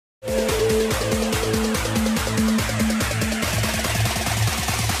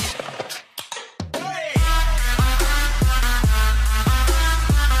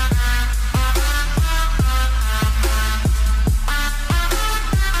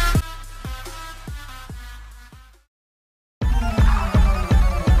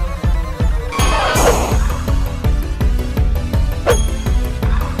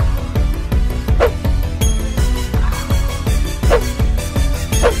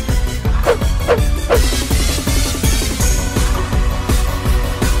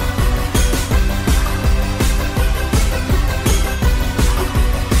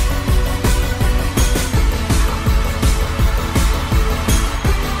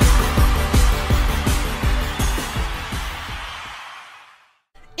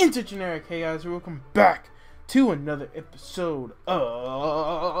Intergeneric. Hey guys, welcome back to another episode.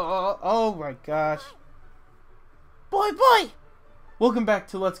 Oh my gosh. Boy! Welcome back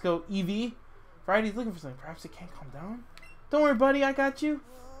to Let's Go Eevee. Friday's looking for something. Perhaps it can't calm down? Don't worry, buddy. I got you.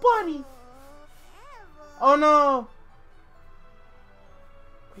 Buddy! Oh no!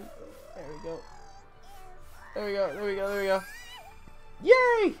 Wait, there we go. There we go.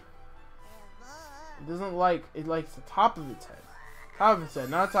 Yay! It doesn't like, it likes the top of its head. Top of its head,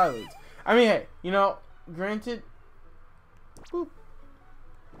 not its eyelids. I mean, hey, you know, granted. Boop.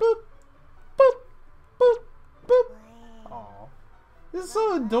 Boop. Boop. Boop. Boop. Aw. This is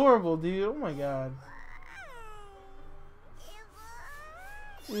so adorable, dude. Oh my god.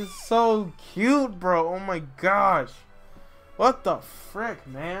 It's so cute, bro. Oh my gosh. What the frick,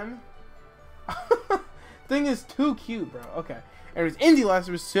 man? Thing is too cute, bro. Okay. Anyways, in the last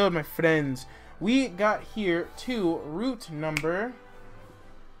episode, my friends, we got here to route number.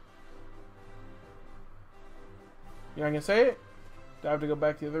 You're not gonna say it? Do I have to go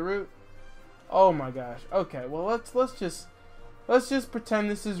back to the other route? Oh my gosh. Okay. Well, let's just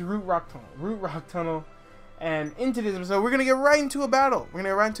pretend this is Route Rock Tunnel. And in today's episode, we're gonna get right into a battle.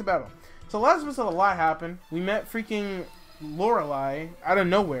 So last episode, a lot happened. We met freaking Lorelei out of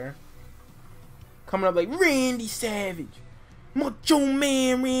nowhere, coming up like Randy Savage. Macho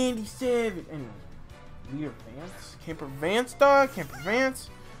Man Randy Savage. Anyways, Leader Vance. Camper Vance, dog. Camper Vance.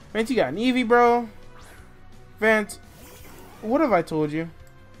 Vance, you got an Eevee, bro. Vance, what have I told you?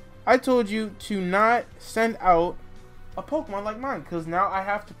 I told you to not send out a Pokemon like mine, because now I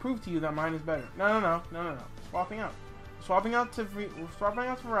have to prove to you that mine is better. No. Swapping out to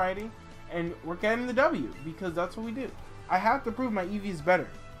variety, and we're getting the W, because that's what we do. I have to prove my Eevee is better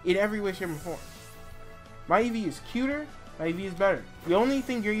in every way, shape, and form. My Eevee is cuter. My Eevee is better. The only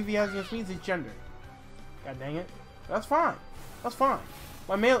thing your Eevee has against me is its gender. God dang it. That's fine.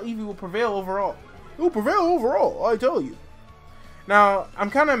 My male Eevee will prevail overall. It will prevail overall, I tell you. Now, I'm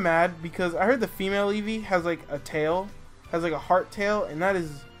kind of mad because I heard the female Eevee has like a tail. Has like a heart tail, and that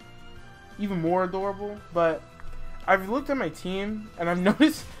is even more adorable. But I've looked at my team, and I've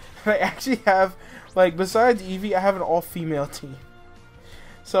noticed that I actually have, like, besides Eevee, I have an all-female team.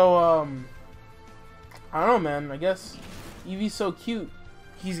 So, I don't know, man. I guess Eevee's so cute.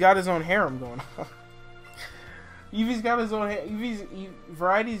 He's got his own harem going on. Variety's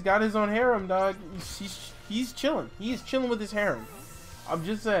got his own harem, dog. He's chilling. He's chilling with his harem. I'm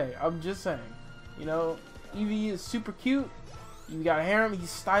just saying. You know, Eevee is super cute. You got a harem. He's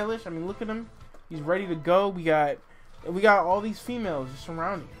stylish. I mean, look at him. He's ready to go. We got all these females just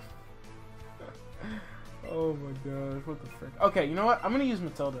surrounding him. Oh my gosh, what the frick? Okay, you know what? I'm gonna use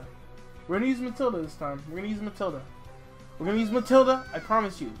Matilda. We're gonna use Matilda this time. We're gonna use Matilda. I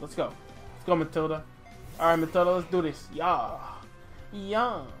promise you. Let's go. Let's go, Matilda. Alright, Matilda, let's do this. Yeah.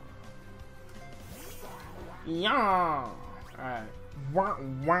 Alright.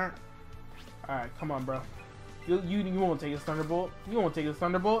 Alright, come on, bro. You won't take his Thunderbolt. You won't take it.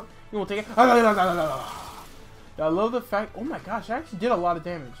 I love the fact. Oh my gosh, I actually did a lot of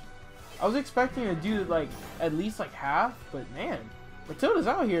damage. I was expecting to do like at least like half, but man, Matilda's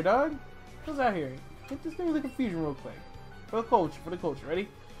out here, dog. Matilda's out here. Get this thing with the confusion real quick. For the culture. Ready?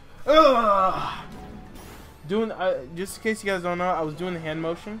 Just in case you guys don't know, I was doing the hand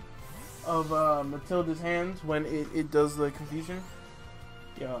motion of Matilda's hands when it does the confusion.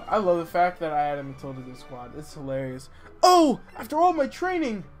 Yo, I love the fact that I added Matilda to the squad. It's hilarious. Oh, after all my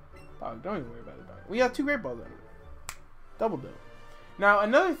training, dog, don't even worry about it, dog. We got 2 Great Balls in. Double dope. Now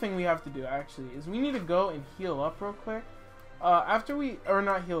another thing we have to do actually is we need to go and heal up real quick. Not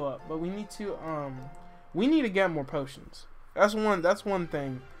heal up, but we need to get more potions. That's one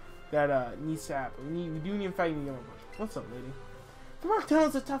thing that needs to happen. We do need to fight and get more potions. What's up, lady? The Rock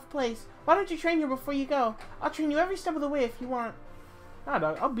Tunnel's a tough place. Why don't you train here before you go? I'll train you every step of the way if you want. Nah,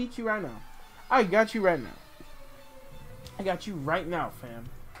 dog, I'll beat you right now. I got you right now, fam.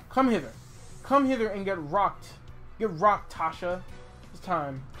 Come hither and get rocked. Get rocked, Tasha. It's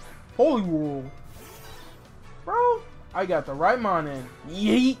time. Holy roll. Bro, I got the right mon in.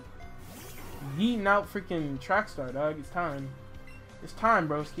 Yeet. Yeeting out freaking Trackstar, dog. It's time. It's time,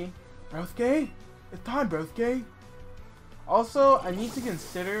 broski. Broski? It's time, broski. Also, I need to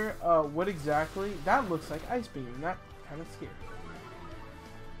consider what exactly that looks like Ice Beam. That kind of scary.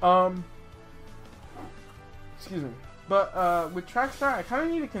 Excuse me. But with Trackstar, I kind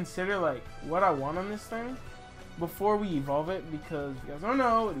of need to consider like what I want on this thing before we evolve it, because you guys don't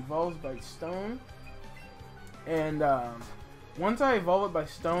know, it evolves by stone. And once I evolve it by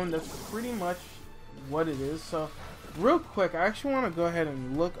stone, that's pretty much what it is. So real quick, I actually want to go ahead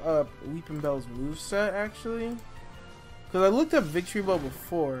and look up Weeping Bell's moveset actually, Because I looked up Victory Bell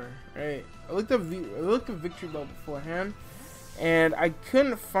before, right? I looked up Victory Bell beforehand, and I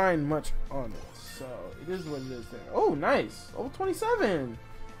couldn't find much on it. So it is what it is there. Oh, nice. Level 27.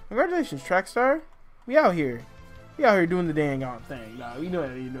 Congratulations, Trackstar. We out here. We out here doing the dang on thing. No, we know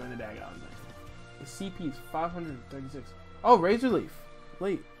you're doing the dang on thing. The CP is 536. Oh, Razor Leaf.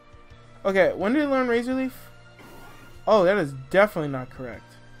 Late. Okay, when did I learn Razor Leaf? Oh, that is definitely not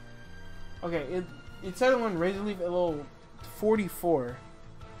correct. Okay, it said it learned Razor Leaf at level 44.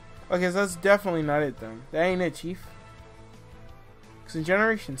 Okay, so that's definitely not it then. That ain't it, Chief. Because in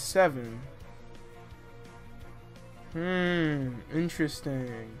Generation 7...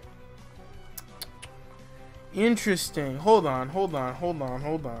 interesting. Interesting. Hold on.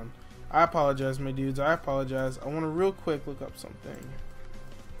 I apologize, my dudes. I apologize. I want to real quick look up something.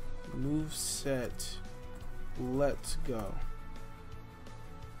 Move set. Let's go.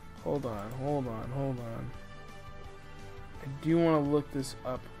 Hold on. I do want to look this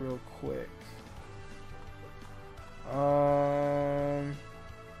up real quick.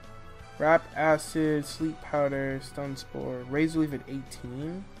 Wrap Acid, Sleep Powder, Stun Spore, Razor Leaf at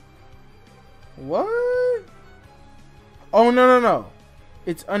 18. What? Oh, no.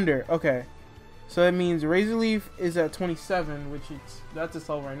 It's under. Okay. So that means Razor Leaf is at 27, which that's its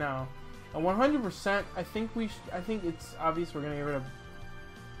level right now. And 100%, I think it's obvious we're going to get rid of...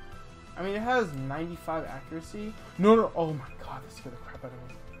 I mean, it has 95 accuracy. No. Oh my god, this scared the crap out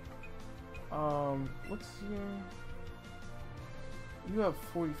of me. What's here? You have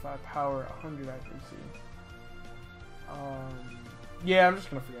 45 power, 100 accuracy. Yeah, I'm just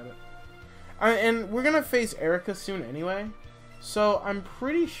gonna forget it. And we're gonna face Erica soon anyway, so I'm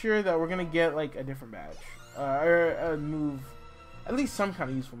pretty sure that we're gonna get like a different badge, or a move, at least some kind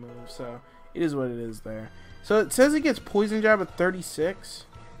of useful move. So it is what it is there. So it says it gets Poison Jab at 36,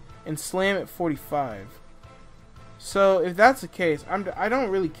 and Slam at 45. So if that's the case, I don't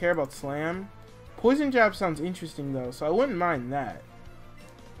really care about Slam. Poison Jab sounds interesting though, so I wouldn't mind that.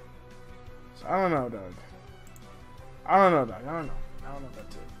 So I don't know, dog. I don't know if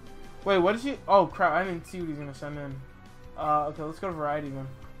that's it. Wait, what is he? Oh crap! I didn't see what he's gonna send in. Okay, let's go to variety then.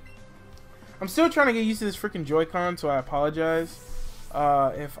 I'm still trying to get used to this freaking Joy-Con, so I apologize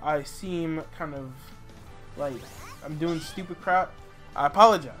if I seem kind of like I'm doing stupid crap. I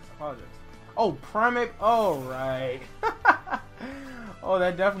apologize. Oh, Primate. Oh, right. Oh,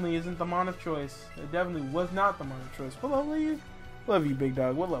 that definitely isn't the mon of choice. It definitely was not the mon of choice. What level are you? Love you, big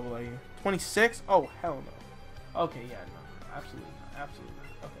dog. What level are you? 26? Oh, hell no. Okay, yeah, no. Absolutely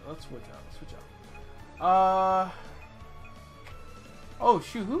not. Okay, let's switch out. Oh,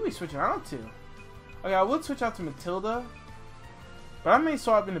 shoot. Who are we switching out to? Okay, I would switch out to Matilda. But I may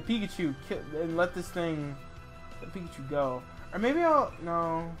swap into Pikachu and let Pikachu go. Or maybe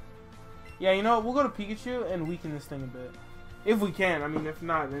no. Yeah, you know what? We'll go to Pikachu and weaken this thing a bit. If we can. I mean, if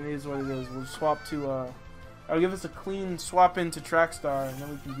not, then it is what it is. We'll swap to, it'll give us a clean swap into Trackstar, and then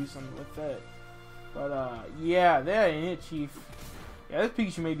we can do something with it. But, yeah, that ain't it, Chief. Yeah, this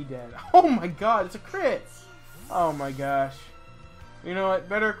Pikachu may be dead. Oh my god, it's a crit! Oh my gosh. You know what?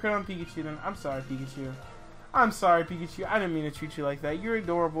 Better crit on Pikachu than... I'm sorry, Pikachu. I didn't mean to treat you like that. You're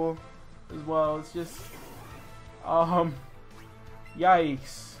adorable as well. It's just...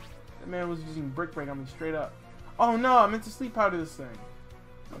 Yikes. That man was using Brick Break on me straight up. Oh no, I meant to Sleep Powder this thing.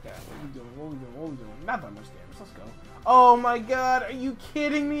 Okay, what we doing? Not that much damage. Let's go. Oh my god, are you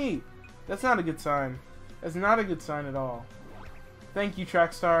kidding me? That's not a good sign. That's not a good sign at all. Thank you,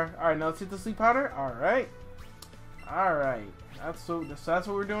 Trackstar. Alright, now let's hit the Sleep Powder. Alright. That's what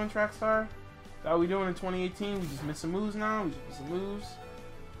we're doing, Trackstar? That what we doing in 2018? We just missing moves now? We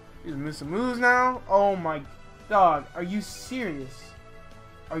just missing moves now? Oh my... Dog, are you serious?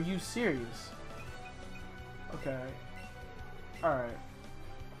 Okay. Alright.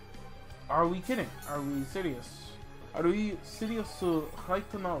 Are we kidding? Are we serious? Right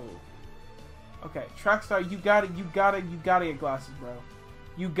to know. Okay, Trackstar, you gotta get glasses, bro.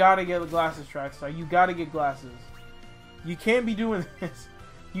 You gotta get glasses, Trackstar. You gotta get glasses. You can't be doing this.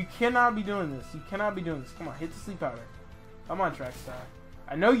 You cannot be doing this. Come on, hit the Sleep Powder. Come on, Trackstar.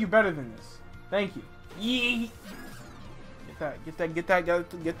 I know you're better than this. Thank you. Yee. Get that,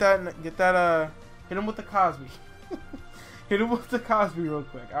 hit him with the Cosby. Hit him with the Cosby real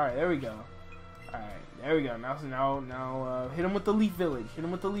quick. Alright, there we go. Now, hit him with the Leaf Village.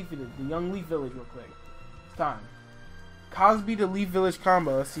 The young Leaf Village real quick. It's time. Cosby to Leaf Village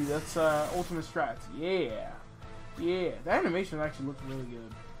combo. Let's see, that's, ultimate strats. Yeah. That animation actually looked really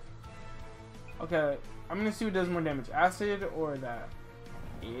good. Okay, I'm gonna see what does more damage. Acid or that?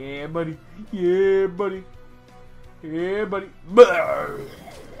 Yeah, buddy.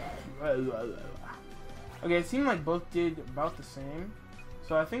 Okay, it seemed like both did about the same.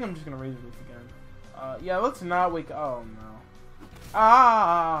 So I think I'm just gonna raise the roof again. Yeah, let's not wake. Oh no.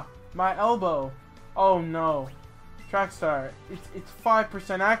 Ah, my elbow. Oh no. Trackstar, it's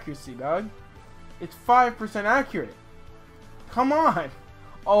 5% accuracy, dog. It's 5% accurate. Come on.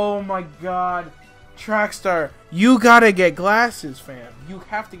 Oh my god. Trackstar, you gotta get glasses, fam. You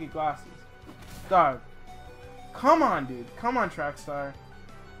have to get glasses. Dog. Come on, dude. Come on, Trackstar.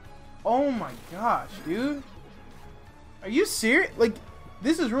 Oh my gosh, dude. Are you serious? Like,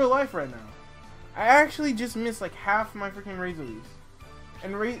 this is real life right now. I actually just missed like half my freaking razor leaves.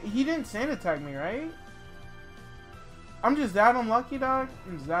 And he didn't sand attack me, right? I'm just that unlucky, dog.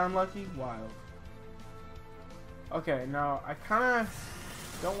 I'm just that unlucky. Wild. Okay, now I kind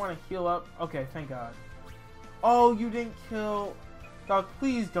of don't want to heal up. Okay, thank God. Oh, you didn't kill. Dog,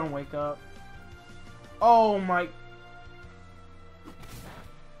 please don't wake up. Oh my.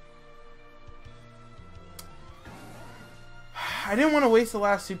 I didn't want to waste the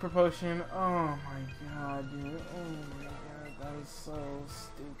last super potion. Oh my god, dude. Oh my god, that was so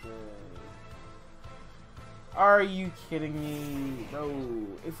stupid. Are you kidding me, bro?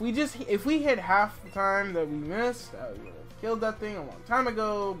 If we hit half the time that we missed, I would have killed that thing a long time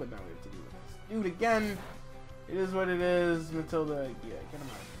ago. But now we have to do it again. It is what it is. Matilda, yeah, get him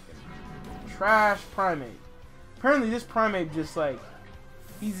out. Trash primate. Apparently, this primate just like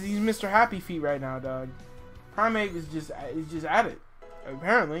he's Mr. Happy Feet right now, dog. Primate is just at it.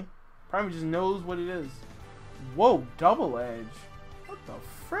 Apparently, primate just knows what it is. Whoa, double edge. What the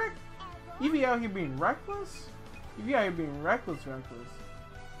frick? Eevee out here being reckless? Eevee out here being reckless.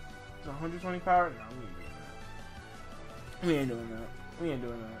 It's 120 power? No, we ain't doing that. We're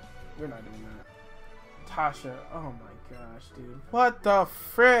not doing that. Tasha, oh my gosh, dude. What the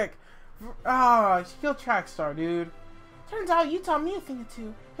frick? Ah, she killed Trackstar, dude. Turns out you taught me a thing or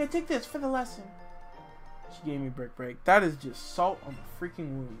two. Here, take this for the lesson. She gave me Brick Break. That is just salt on the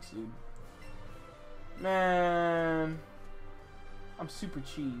freaking wounds, dude. Man. I'm super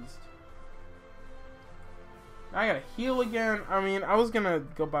cheesed. I gotta heal again. I mean, I was gonna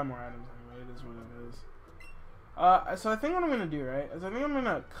go buy more items anyway. It is what it is. So I think what I'm gonna do, right, is I think I'm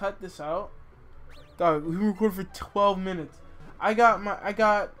gonna cut this out. Dog, we recorded for 12 minutes. I got my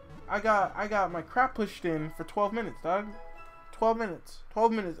crap pushed in for 12 minutes, dog. 12 minutes.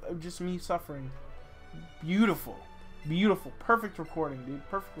 12 minutes of just me suffering. Beautiful. Beautiful. Perfect recording, dude.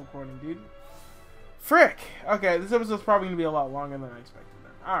 Perfect recording, dude. Frick. Okay, this episode's probably gonna be a lot longer than I expected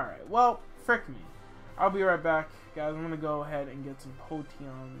then. Alright, well, frick me. I'll be right back, guys. I'm gonna go ahead and get some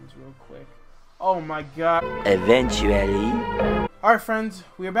potions real quick. Oh my god. Eventually. Alright, friends,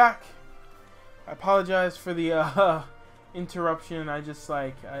 we are back. I apologize for the interruption. I just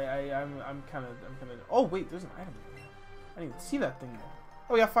like I'm kind of. Oh wait, there's an item in here. I didn't even see that thing there.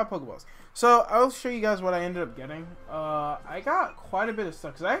 Oh, we got 5 Pokeballs. So I'll show you guys what I ended up getting. I got quite a bit of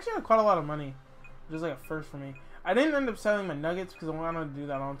stuff because I actually had quite a lot of money, which is like a first for me. I didn't end up selling my nuggets because I wanted to do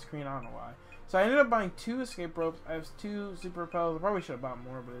that on screen. I don't know why. So I ended up buying 2 escape ropes. I have 2 super repels. I probably should have bought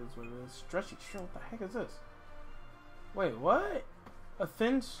more, but it is what it is. Stretchy string. What the heck is this? Wait, what? A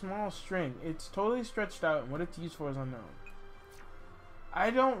thin, small string. It's totally stretched out, and what it's used for is unknown. I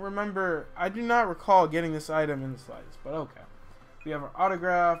don't remember. I do not recall getting this item in the slides, but okay. We have our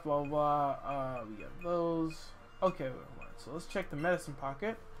autograph, blah, blah, blah. We got those. Okay, hold on. So let's check the medicine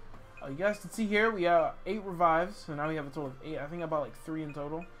pocket. You guys can see here, we have 8 revives. So now we have a total of 8. I think I bought like 3 in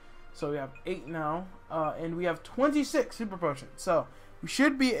total. So we have 8 now. And we have 26 super potions. So we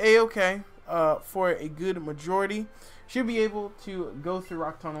should be a-okay for a good majority. Should be able to go through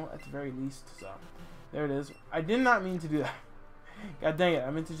Rock Tunnel at the very least. So there it is. I did not mean to do that. God dang it. I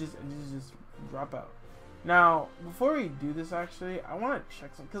meant to just drop out. Now, before we do this, actually, I want to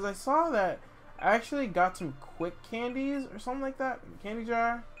check some, because I saw that I actually got some quick candies or something like that in the candy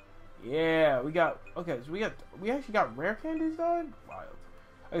jar. Yeah, we got, okay, so we actually got rare candies, dog? Wild.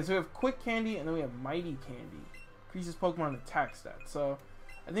 Okay, so we have quick candy, and then we have mighty candy. Increases Pokemon attack stats. So,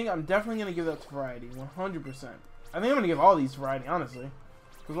 I think I'm definitely going to give that to variety, 100%. I think I'm going to give all these variety, honestly.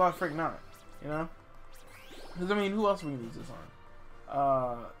 Because why frick not, you know? Because, I mean, who else are we going to use this on?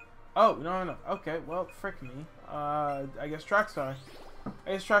 Oh, we don't have enough. Okay, well, frick me. I guess Trackstar.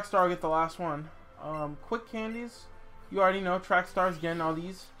 I guess Trackstar will get the last one. Quick candies. You already know Trackstar's getting all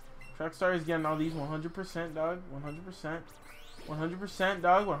these. Trackstar is getting all these 100%, dog. 100%. 100%,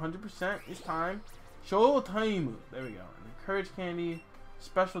 dog. 100%. It's time. Show a tiny move. There we go. And the courage candy.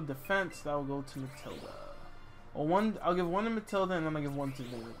 Special defense. That will go to Matilda. Well, I'll give 1 to Matilda, and then I'll give 1 to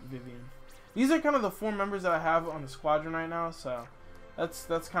Vivian. These are kind of the 4 members that I have on the squadron right now, so...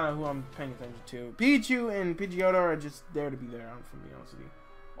 That's kind of who I'm paying attention to. Pikachu and Pidgeotto are just there to be there, if I'm being honest with you.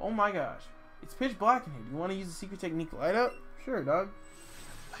 Oh my gosh. It's pitch black in here. Do you want to use the secret technique light up? Sure, dog.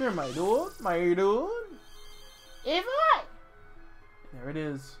 Sure, my dude. My dude. Eevee! There it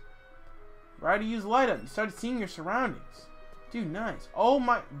is. Right to use light up. You started seeing your surroundings. Dude, nice. Oh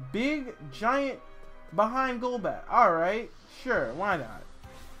my, big, giant, behind Golbat. Alright, sure, why not?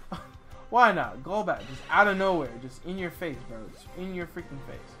 Why not? Golbat, just out of nowhere, just in your face, bro. Just in your freaking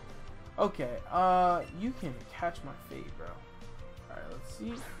face. Okay, you can catch my fade, bro. Alright, let's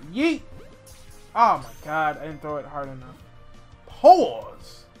see. Yeet! Oh my god, I didn't throw it hard enough.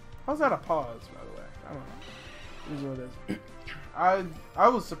 Pause! How's that a pause, by the way? I don't know. This is what it is. I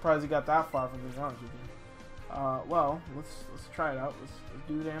was surprised it got that far, from being honest with you. Well, let's try it out. Let's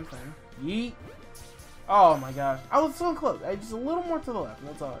do the damn thing. Yeet! Oh my gosh, I was so close. Just a little more to the left, and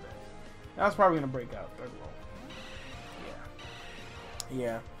that's all it is. That's probably gonna break out third roll. Yeah.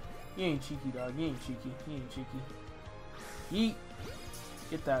 Yeah. You ain't cheeky, dog. You ain't cheeky. You ain't cheeky. Yeet!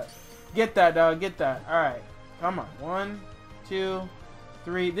 Get that. Get that, dog. Get that. Alright. Come on. 1, 2,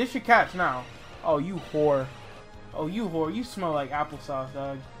 3. This should catch now. Oh, you whore. Oh, you whore. You smell like applesauce,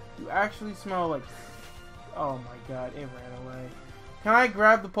 dog. You actually smell like... Oh my god. It ran away. Can I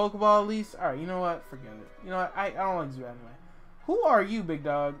grab the Pokeball at least? Alright, you know what? Forget it. You know what? I don't like Zoo anyway. Who are you, big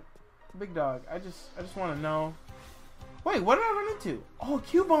dog? Big dog. I just want to know. Wait, what did I run into? Oh,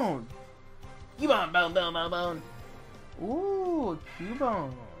 Cubone. Cubone, bone, bone, bone, bone. Ooh,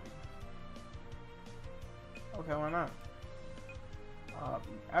 Cubone. Okay, why not?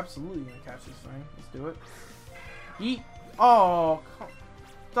 Absolutely gonna catch this thing. Let's do it. Yeet. Oh,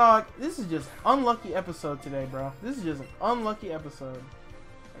 dog. This is just unlucky episode today, bro. This is just an unlucky episode.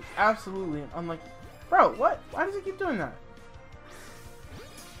 Like, absolutely an unlucky. Bro, what? Why does it keep doing that?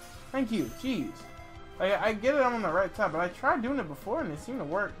 Thank you. Jeez. I get it, I'm on the right side, but I tried doing it before and it seemed to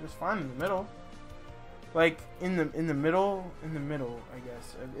work just fine in the middle. Like in the middle, I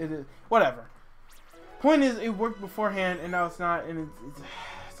guess. It is whatever. Point is, it worked beforehand and now it's not, and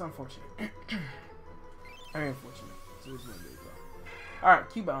it's unfortunate. Very unfortunate. So it's alright,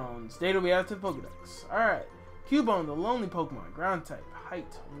 Cubones. Data will be added to the Pokedex. Alright. Cubone, the lonely Pokemon. Ground type.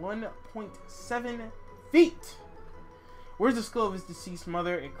 Height 1.7 feet. Where's the skull of his deceased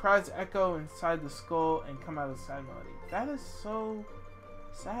mother? It cries to echo inside the skull and come out of the sad melody. That is so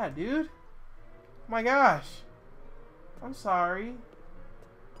sad, dude. Oh my gosh. I'm sorry.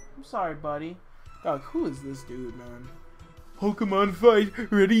 I'm sorry, buddy. Dog, who is this dude, man? Pokemon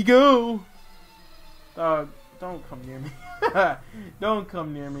fight, ready, go! Dog, don't come near me. Don't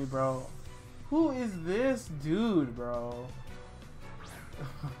come near me, bro. Who is this dude, bro?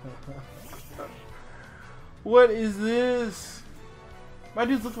 What is this? My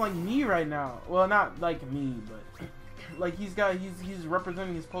dude's looking like me right now. Well, not like me, but like he's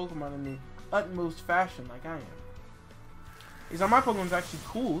representing his Pokemon in the utmost fashion, like I am. He's like, my Pokemon's actually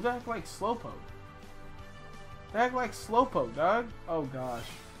cool. They act like Slowpoke. They act like Slowpoke, dog. Oh gosh.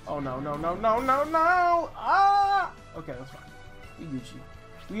 Oh no, no, no, no, no, no! Ah! Okay, that's fine. We Gucci.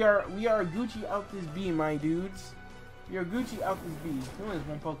 We are Gucci out this bee, my dudes. We are Gucci out this bee. He only has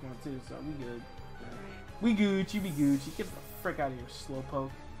one Pokemon too, so we good. We Gucci, we Gucci. Get the frick out of here,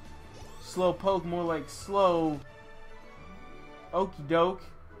 Slowpoke. Slowpoke, more like slow. Okie doke.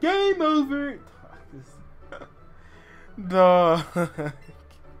 Game over.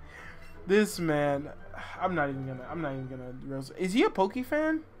 This man. I'm not even gonna. Is he a Poke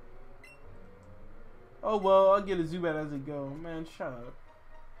fan? Oh well, I'll get a Zubat as it go. Man, shut up.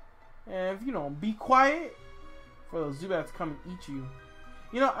 And if you don't be quiet, for those Zubats come and eat you.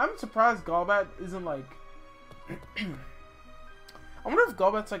 You know, I'm surprised Golbat isn't like. I wonder if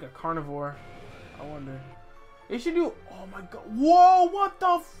Golbat's like a carnivore. I wonder. They should do. Oh my god! Whoa! What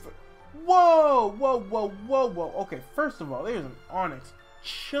the? Whoa! Whoa! Whoa! Whoa! Whoa! Okay, first of all, there's an Onyx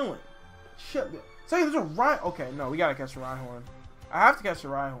chilling. Second, there's a Rhyhorn. Okay, no, we gotta catch the Rhyhorn. I have to catch the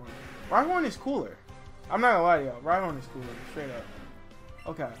Rhyhorn. Rhyhorn is cooler. I'm not gonna lie to y'all. Rhyhorn is cooler, straight up.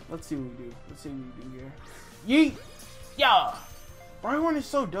 Okay, let's see what we do. Let's see what we do here. Yeet! Yeah! Rhyhorn is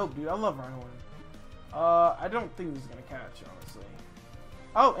so dope, dude. I love Rhyhorn. I don't think this is gonna catch, honestly.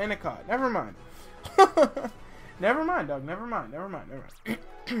 Oh, and it caught. Never mind. Never mind, dog. Never mind. Never mind. Never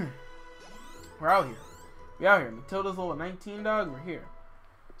mind. We're out here. We out here. Matilda's level 19, dog. We're here.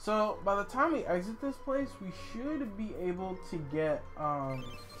 So, by the time we exit this place, we should be able to get,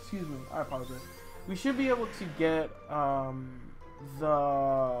 excuse me, I apologize. We should be able to get,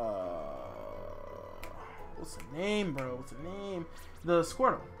 what's the name, bro? What's the name? The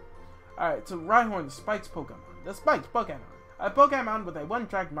Squirtle. Alright, so Rhyhorn, the Spikes Pokemon. The Spikes Pokemon. A Pokemon with a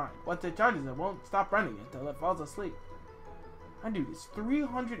one-track mind. Once it charges, it won't stop running until it falls asleep. My dude is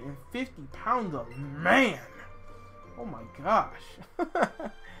 350 pounds of man. Oh my gosh.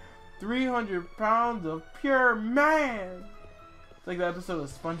 300 pounds of pure man. It's like the episode of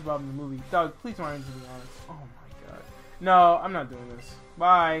SpongeBob in the movie. Doug, please don't answer me honest. Oh my god. No, I'm not doing this.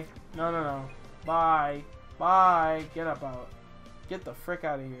 Bye. No. Bye. Bye. Get up out. Get the frick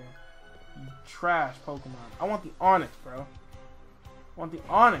out of here. You trash Pokemon. I want the Onix, bro. I want the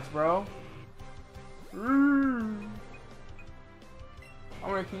Onix, bro. I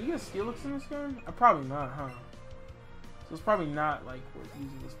wonder, can you get Steelix in this game? Probably not, huh? So it's probably not like worth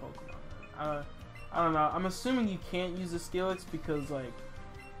using this Pokemon. I don't know. I'm assuming you can't use the Steelix because, like,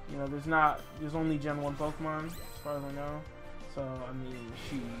 you know, there's only Gen 1 Pokemon as far as I know. So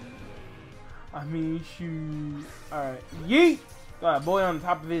I mean, shoot. All right, yeet! Got a boy on the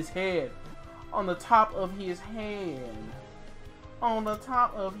top of his head. On the top of his head. On the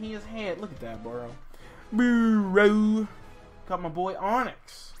top of his head. Look at that, bro. Bro. Got my boy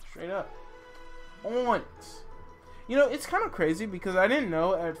Onix. Straight up. Onix. You know, it's kind of crazy because I didn't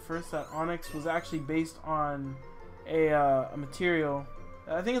know at first that Onix was actually based on a material.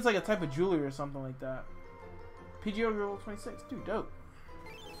 I think it's like a type of jewelry or something like that. PGO level 26. Dude, dope.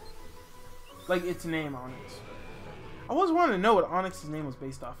 Like its name, Onix. I always wanted to know what Onix's name was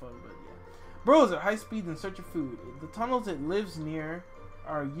based off of, but yeah. Bro is at high speed in search of food. The tunnels it lives near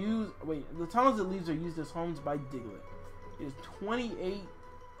are used. Wait, the tunnels it leaves are used as homes by Diglett. It is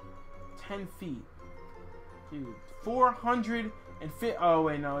 10 feet. Dude, 450. Oh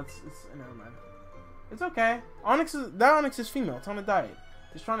wait, no, it's never mind. It's okay. That Onix is female. It's on a diet.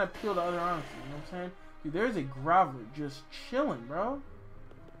 It's trying to appeal to other Onixes. You know what I'm saying? Dude, there's a Graveler just chilling, bro.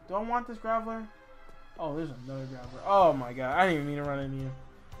 Do I want this Graveler? Oh, there's another Graveler. Oh my god, I didn't even mean to run into you.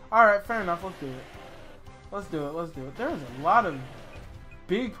 Alright, fair enough. Let's do it. Let's do it. There's a lot of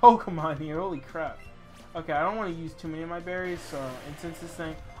big Pokemon here. Holy crap. Okay, I don't want to use too many of my berries, so, and since this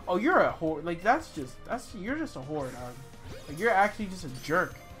thing... Oh, you're a whore. Like, you're just a whore, dog. Like, you're actually just a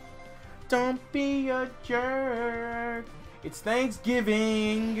jerk. Don't be a jerk. It's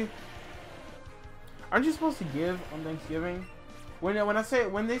Thanksgiving. Aren't you supposed to give on Thanksgiving? When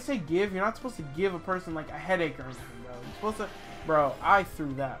they say give, you're not supposed to give a person like a headache or anything, bro. You're supposed to, bro. I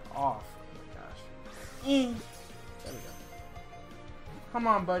threw that off. Oh my gosh. There we go. Come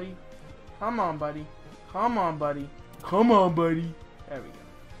on, buddy. Come on, buddy. Come on, buddy. Come on, buddy. There we go.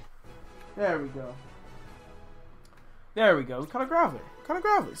 There we go. There we go. We caught a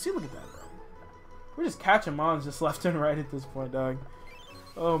Graveler. See, look at that, bro. We're just catching mons just left and right at this point, dog.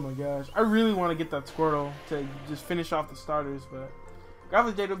 Oh my gosh. I really want to get that Squirtle to just finish off the starters, but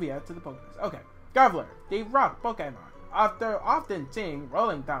Graveler data will be added to the Pokédex. Okay. Graveler, the rock Pokemon. After often seeing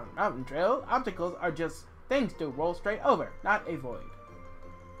rolling down mountain trail, obstacles are just things to roll straight over, not avoid.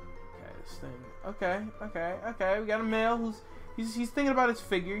 Okay, this thing. Okay. We got a male who's he's thinking about his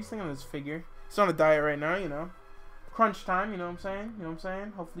figure. He's on a diet right now, you know. Crunch time, you know what I'm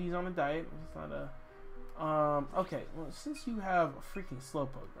saying? Hopefully he's on a diet. It's not a okay, well, since you have a freaking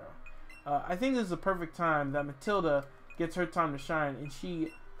Slowpoke, bro, I think this is the perfect time that Matilda gets her time to shine, and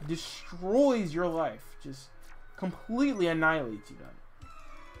she destroys your life, just completely annihilates you, done.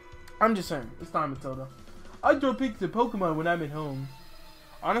 I'm just saying, it's time, Matilda. I don't pick the Pokemon when I'm at home.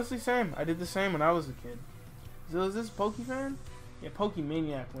 Honestly, same. I did the same when I was a kid. So is this Pokefan? Yeah,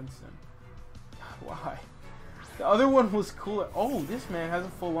 Pokemaniac Winston. God, why? The other one was cooler. Oh, this man has a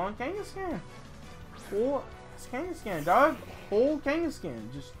full-on Kangaskhan. It's Kangaskhan, dog. Whole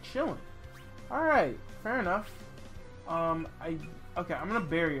Kangaskhan, just chilling. Alright, fair enough. Okay, I'm gonna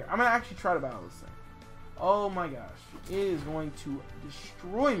barrier. I'm gonna actually try to battle this thing. Oh my gosh. It is going to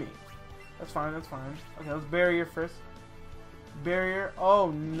destroy me. That's fine. Okay, let's barrier first. Barrier.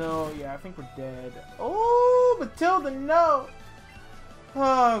 Oh no, yeah, I think we're dead. Oh, Matilda, no.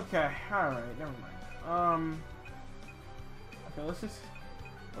 Okay, alright, never mind. Okay, let's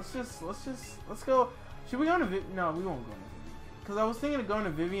go. Should we go into Vivian? No, we won't go into Vivian. Because I was thinking of going to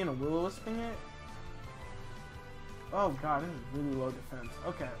Vivian and Will-O-Wisping it. Oh god, this is really low defense.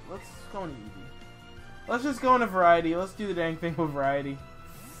 Okay, let's go into Eevee. Let's just go into Variety. Let's do the dang thing with Variety.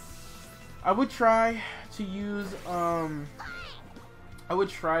 I would try to use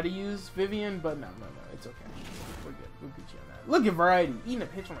Vivian, but no, it's okay. We're good. We'll get you on that. Look at Variety eating a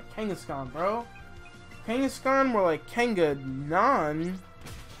pitch on a Kangaskhan, bro. Kangaskhan more like Kanganon,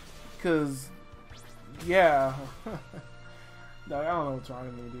 cause yeah. No, I don't know what's wrong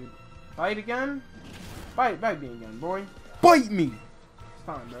with me, dude. Bite again? Bite me again, boy. Bite me!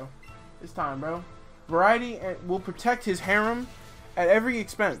 It's time, bro. Variety will protect his harem at every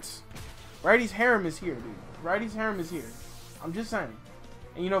expense. Variety's harem is here, dude. Variety's harem is here. I'm just saying.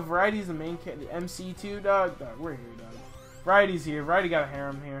 And you know, Variety's the main the MC too, dog. We're here, dog. Variety's here. Variety got a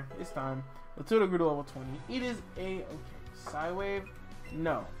harem here. It's time. Matilda grew to level 20. It is a okay. Psywave?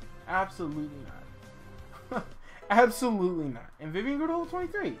 No. Absolutely not. Absolutely not. And Vivian go to level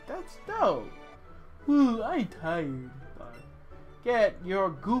 23. That's dope. Woo, I'm tired, dog. Get your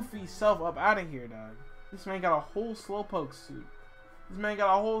goofy self up out of here, dog. This man got a whole slowpoke suit. This man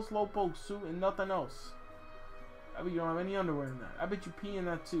got a whole slowpoke suit and nothing else. I bet you don't have any underwear in that. I bet you pee in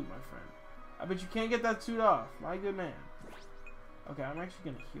that suit, my friend. I bet you can't get that suit off. My good man. Okay, I'm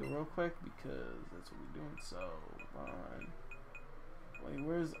actually gonna heal real quick because that's what we're doing. So, fine. Wait,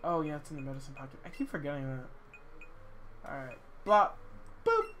 where's... Oh, yeah, it's in the medicine pocket. I keep forgetting that. Alright. Blop.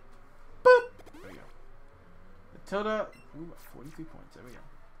 Boop. Boop. There we go. Matilda. Ooh, 43 points. There we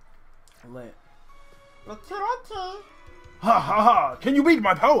go. Lit. Matilda. Ha ha ha! Can you beat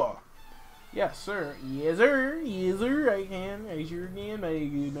my power? Yes, sir. Yes, sir. Yes, sir. I can. I sure can, my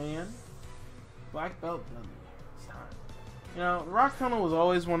good man. Black belt done. It's time. You know, Rock Tunnel was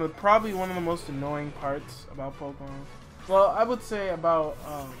always probably one of the most annoying parts about Pokemon. Well, I would say about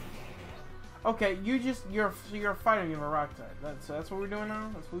okay, you're a fighter, you have a rock type. That's what we're doing now.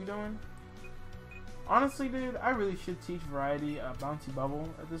 That's what we're doing. Honestly, dude, I really should teach Variety Bouncy Bubble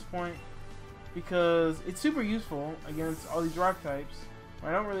at this point because it's super useful against all these rock types.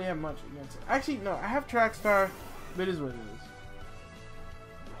 I don't really have much against it. Actually, no, I have Track Star, but it is what it is.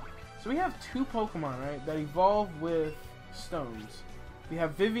 So we have two Pokemon, right, that evolve with stones. We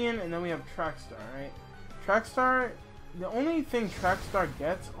have Vivian and then we have Track Star, right? Track Star. The only thing Track Star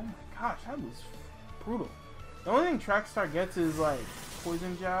gets, oh my gosh, that was brutal. The only thing Track Star gets is like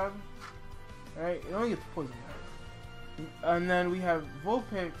Poison Jab, right? It only gets Poison Jab. And then we have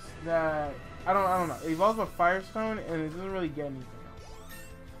Vulpix that I don't know. It evolves with Firestone and it doesn't really get anything else.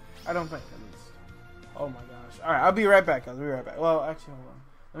 I don't think, at least. Oh my gosh. All right, I'll be right back, guys. I'll be right back. Well, actually, hold on.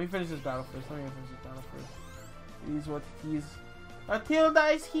 Let me finish this battle first. These what these. Matilda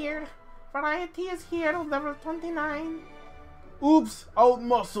is here. Variety is here, level 29. Oops,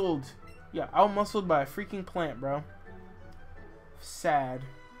 out-muscled. Yeah, out-muscled by a freaking plant, bro. Sad.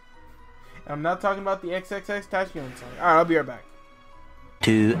 And I'm not talking about the XXX Tachyon song. Alright, I'll be right back.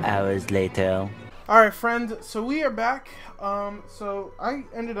 2 hours later. Alright, friends, so we are back. So I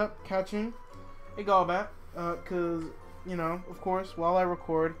ended up catching a Golbat. Because, you know, of course, while I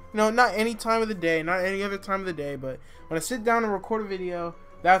record, you know, not any time of the day, not any other time of the day, but when I sit down and record a video,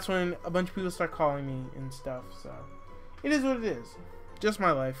 that's when a bunch of people start calling me and stuff, so it is what it is. Just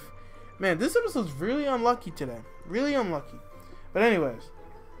my life. Man, this episode's really unlucky today. Really unlucky. But anyways,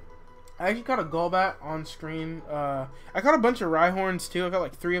 I actually caught a Golbat on screen. I caught a bunch of Rhyhorns too. I got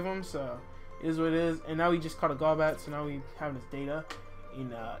like 3 of them, so it is what it is. And now we just caught a Golbat, so now we have this data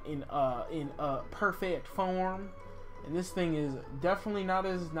in perfect form. And this thing is definitely not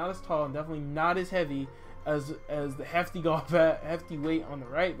as tall and definitely not as heavy as the hefty Golbat, hefty weight on the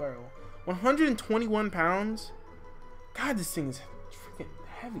right barrel. 121 pounds. God, this thing is freaking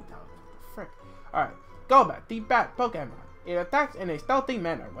heavy, dog. What the frick? Alright, Golbat, the bat Pokemon. It attacks in a stealthy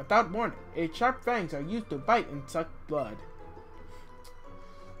manner without warning. Its sharp fangs are used to bite and suck blood.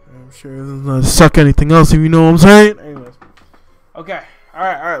 I'm sure it doesn't suck anything else, if you know what I'm saying. Anyways. Okay.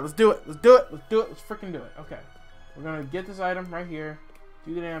 Alright, let's do it. Let's freaking do it. Okay. We're gonna get this item right here.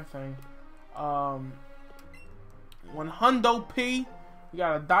 Do the damn thing. 100p. We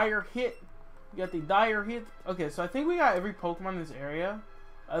got a dire hit. We got the dire hit. Okay, so I think we got every Pokemon in this area.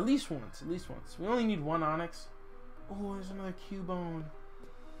 At least once. We only need 1 Onix. Oh, there's another Cubone.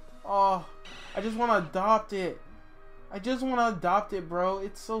 Oh, I just want to adopt it. Bro.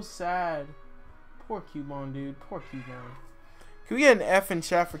 It's so sad. Poor Cubone, dude. Poor Cubone. Can we get an F in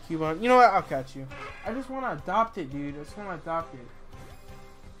chat for Cubone? You know what? I'll catch you. I just want to adopt it, dude.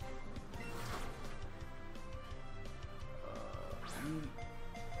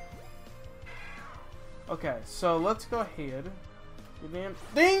 Okay, so let's go ahead. Damn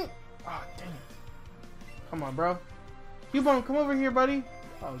ding! Oh, dang it. Come on, bro. Cubone, come over here, buddy.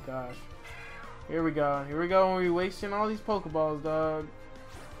 Oh, gosh. Here we go. We're wasting all these Pokeballs, dog.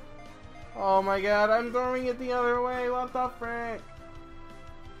 Oh, my God. I'm throwing it the other way. What the frick?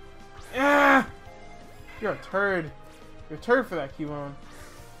 Ah! You're a turd. You're a turd for that, Cubone.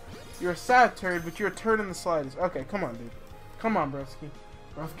 You're a sad turd, but you're a turd in the slightest. Okay, come on, dude. Come on, broski.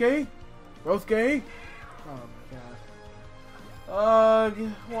 Broski? Oh my god.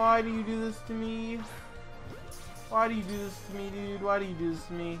 Why do you do this to me? Dude? Why do you do this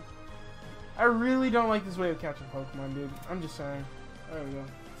to me? I really don't like this way of catching Pokemon, dude. I'm just saying. There we go.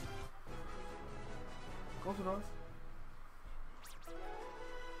 Close the doors.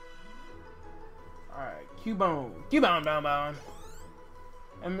 Alright, Cubone.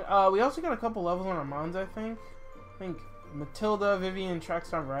 And we also got a couple levels on our Mons, I think. Matilda, Vivian,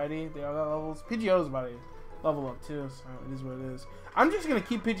 Trackstar, Variety. They all got levels. Pidgeotto's about to level up too, so it is what it is. I'm just gonna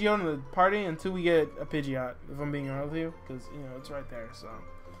keep Pidgeot in the party until we get a Pidgeot, if I'm being honest with you, because you know it's right there. So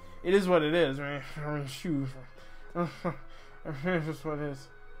it is what it is, man. I mean, shoot. It's just what it is.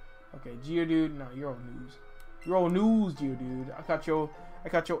 Okay, Geodude. No, you're old news. You're old news, Geodude. I got your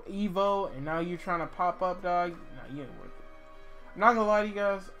Evo, and now you're trying to pop up, dog. Nah, you ain't worth it. I'm not gonna lie to you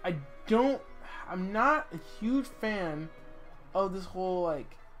guys. I'm not a huge fan of this whole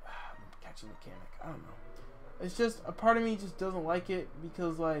like catching mechanic. I don't know. It's just a part of me just doesn't like it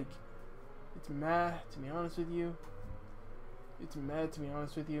because like it's mad, to be honest with you. It's mad, to be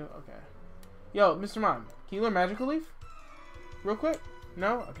honest with you. Okay. Yo, Mr. Mime, can you learn Magical Leaf? Real quick?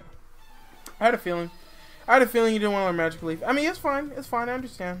 No? Okay. I had a feeling you didn't want to learn Magical Leaf. I mean, it's fine. It's fine. I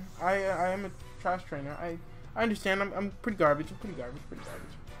understand. I am a trash trainer. I understand. I'm pretty garbage. Pretty garbage.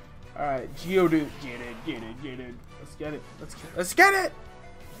 Alright, Geodude. Get it. Let's get it. Let's get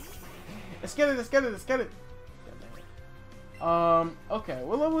it! Okay,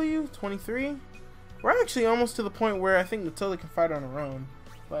 what level are you? 23? We're actually almost to the point where I think Matilda can fight on her own.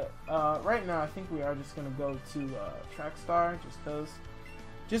 But right now I think we are just gonna go to Track Star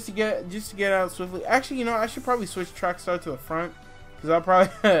just to get out swiftly. Actually, you know, I should probably switch Track Star to the front because I'll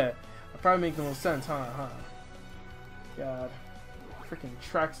probably make the most sense, huh? God, freaking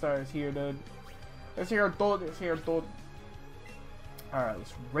Track Star is here, dude. Let's hear dude. All right,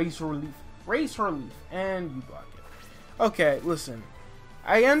 let's race her leaf, and you block it. Okay, listen.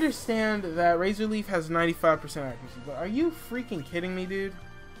 I understand that Razor Leaf has 95% accuracy, but are you freaking kidding me, dude?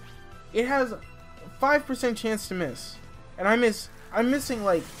 It has 5% chance to miss, and I'm missing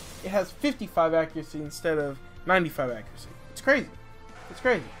like it has 55 accuracy instead of 95 accuracy. It's crazy.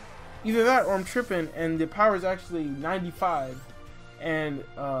 Either that or I'm tripping, and the power is actually 95, and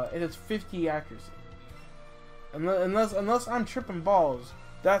it has 50 accuracy. Unless I'm tripping balls,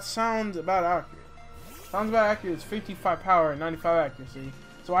 that sounds about accurate. It's 55 power and 95 accuracy.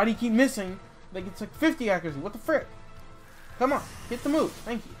 So why do you keep missing? Like it's like 50 accuracy. What the frick? Come on, hit the move.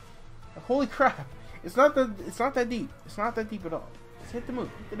 Thank you. Holy crap! It's not that deep. It's not that deep at all. Just hit the move.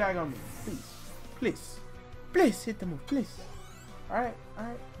 Hit the daggone move, please hit the move, please. All right.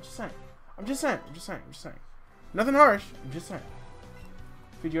 I'm just saying. Nothing harsh. I'm just saying.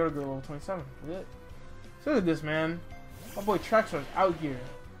 Pidgeotto girl level 27. Look at this, man. My boy Traxxar's out here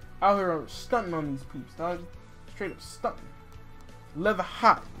stunting on these peeps, dog. Straight up stunting. Leather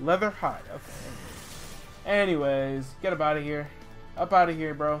hot. Okay. Anyways, get up out of here. Up out of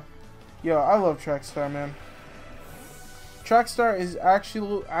here, bro. Yo, I love Trackstar, man. Trackstar is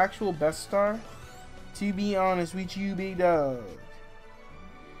actual best star. To be honest with you, big dog.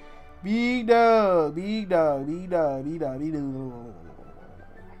 Big dog. Okay.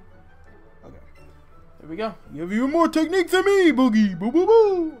 There we go. You have even more technique than me, Boogie. Boo boo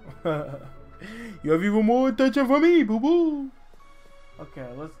boo. You have even more attention for me, boo boo. Okay,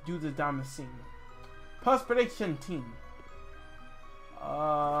 let's do the Damascene. Post prediction team.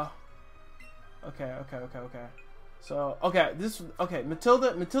 Okay. So,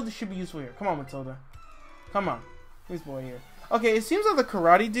 Matilda should be useful here. Come on, Matilda. Come on. This boy here. Okay, it seems like the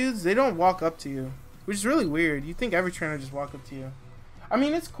karate dudes, they don't walk up to you, which is really weird. You think every trainer just walk up to you. I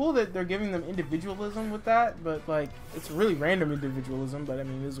mean, it's cool that they're giving them individualism with that, but, like, it's really random individualism, but, I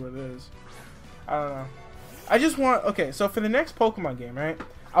mean, it is what it is. I don't know. I just want... Okay, so for the next Pokemon game, right,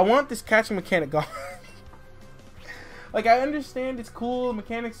 I want this catching mechanic gone. Like, I understand it's cool,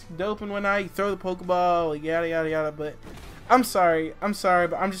 mechanics dope and whatnot, you throw the Pokeball, like, yada, yada, yada, but I'm sorry,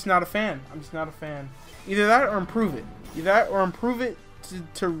 but I'm just not a fan. Either that or improve it.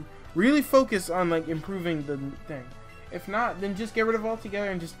 To really focus on, like, improving the thing. If not, then just get rid of it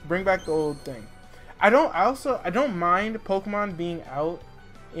altogether and just bring back the old thing. I don't mind Pokemon being out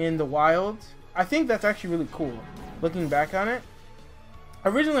in the wild. I think that's actually really cool, looking back on it.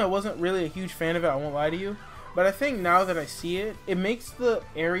 Originally, I wasn't really a huge fan of it, I won't lie to you. But I think now that I see it, it makes the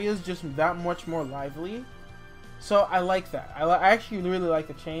areas just that much more lively. So I like that. I actually really like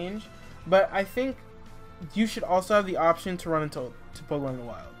the change. But I think you should also have the option to run into Pokemon in the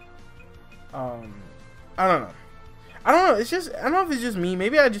wild. I don't know. I don't know if it's just me.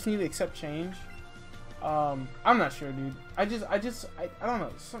 Maybe I just need to accept change. I'm not sure, dude. I don't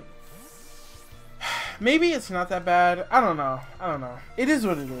know. Maybe it's not that bad. I don't know. It is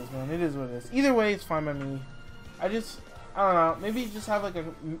what it is, man. It is what it is. Either way, it's fine by me. I don't know. Maybe just have like a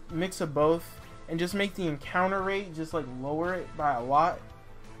mix of both and just make the encounter rate just like lower it by a lot,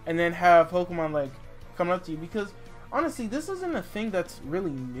 and then have Pokemon like come up to you, because honestly, this isn't a thing that's really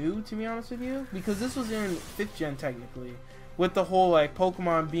new, to be honest with you, because this was in 5th gen technically, with the whole like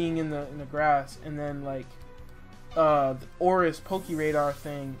Pokemon being in the grass, and then like the Oris Pokeradar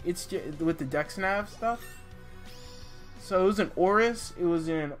thing. It's just with the DexNav stuff. So it was in Oris. It was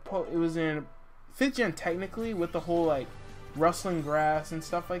in 5th gen technically, with the whole like rustling grass and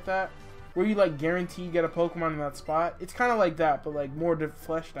stuff like that, where you like guarantee you get a Pokemon in that spot. It's kind of like that, but like more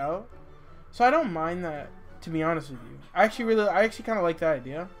fleshed out. So I don't mind that, to be honest with you. I actually kind of like that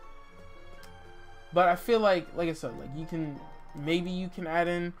idea. But I feel like I said, like maybe you can add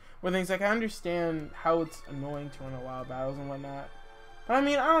in more things. Like I understand how it's annoying to run a wild battles and whatnot. But I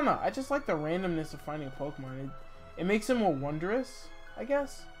mean, I don't know. I just like the randomness of finding a Pokemon. It makes it more wondrous, I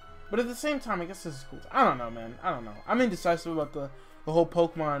guess. But at the same time, I guess this is cool. I don't know, man. I don't know. I'm indecisive about the whole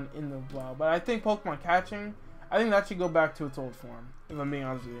Pokemon in the wild. But I think Pokemon catching, I think that should go back to its old form, if I'm being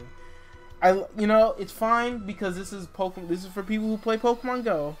honest with you. You know, it's fine because this is for people who play Pokemon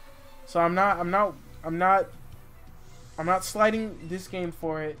Go. So I'm not sliding this game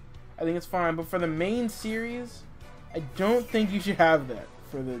for it. I think it's fine. But for the main series, I don't think you should have that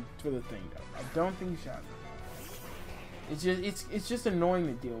for the thing though. I don't think you should have that. It's just annoying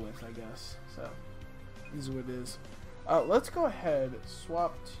to deal with, I guess. So this is what it is. Let's go ahead,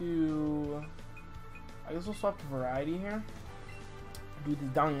 swap to, I guess we'll swap to variety here. Do the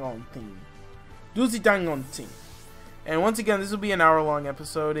Dangon thing. Do the Dangon thing. And once again, this will be an hour-long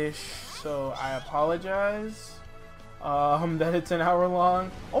episode-ish, so I apologize that it's an hour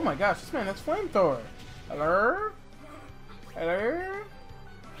long. Oh my gosh, this man, that's Flamethrower. Hello? Hello?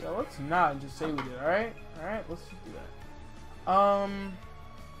 Yeah, let's not and just say we did, alright? Alright, let's just do that.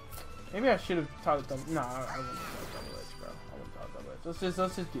 Maybe I should have taught it double. No, I wouldn't have taught double edge, bro. I wouldn't taught double edge. Let's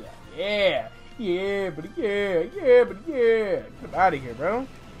just do that. Yeah, but yeah. Get out of here, bro.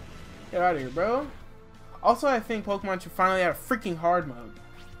 Get out of here, bro. Also, I think Pokemon should finally add a freaking hard mode.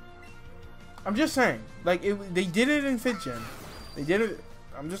 I'm just saying, like they did it in 5th gen. They did it.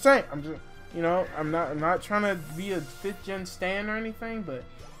 I'm just saying. You know, I'm not trying to be a 5th gen stan or anything, but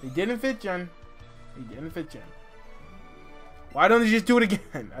they did in 5th gen. They did in 5th gen. Why don't they just do it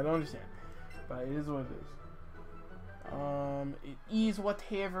again? I don't understand. But it is what it is. It is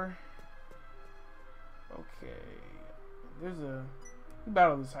whatever. Okay. There's a... We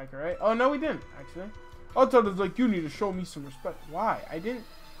battled this hiker, right? Oh, no, we didn't, actually. I thought it was like, you need to show me some respect. Why? I didn't...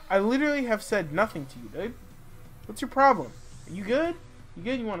 I literally have said nothing to you, dude. What's your problem? Are you good? You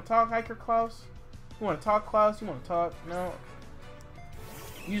good? You want to talk, Hiker Klaus? You want to talk, Klaus? You want to talk? No?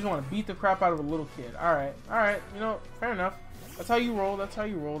 You just want to beat the crap out of a little kid. Alright. Alright. You know, fair enough. That's how you roll. That's how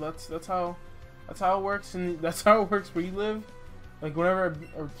you roll. That's how it works. And that's how it works where you live. Like, whenever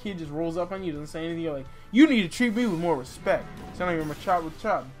a kid just rolls up on you, doesn't say anything, you're like, you need to treat me with more respect. Sound like you're Machop with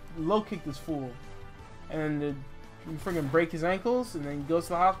Chop. Low kick this fool. And you freaking break his ankles, and then he goes to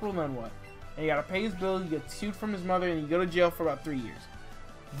the hospital, and then what? And you gotta pay his bill, you get sued from his mother, and you go to jail for about 3 years.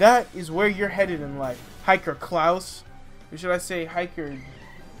 That is where you're headed in life, Hiker Klaus. Or should I say, Hiker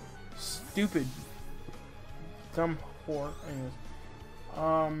stupid dumb whore. Anyways.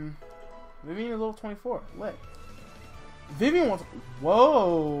 Vivian is level 24. Lit. Vivian wants...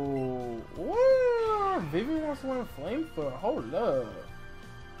 Whoa! Whoa! Vivian wants to win a Flamethrower. Hold up.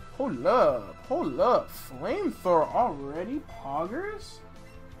 Hold up. Hold up. Flamethrower already? Poggers?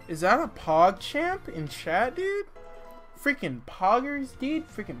 Is that a Pog champ in chat, dude? Freaking Poggers, dude.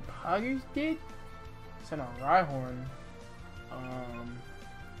 Freaking Poggers, dude. Send out Rhyhorn.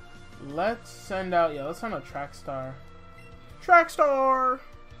 Let's send out... Yeah, let's send out Trackstar. Trackstar!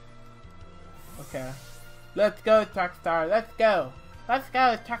 Okay. Let's go, Trackstar. Let's go. Let's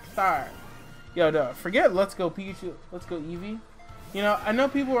go, Trackstar. Yo, no, forget Let's Go Pikachu. Let's go Eevee. You know, I know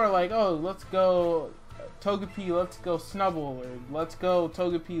people are like, oh, let's go Togepi, let's go Snubble, or let's go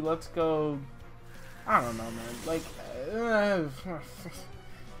Togepi, let's go... I don't know, man. Like,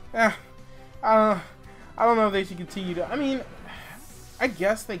 I don't know if they should continue to... I mean, I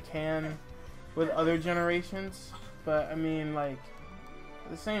guess they can with other generations, but I mean, like,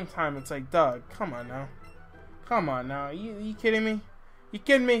 at the same time, it's like, Doug, come on now. Come on now. You kidding me? You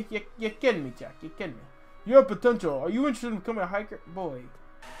kidding me? You're kidding me, Jack. You're kidding me. You have potential. Are you interested in becoming a hiker? Boy,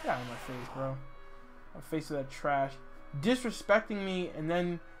 get out of my face, bro. My face of that trash. Disrespecting me and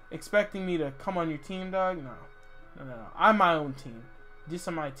then expecting me to come on your team, dog? No. No. I'm my own team. This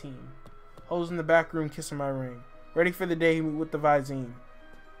is my team. Hoes in the back room kissing my ring. Ready for the day with the Visine.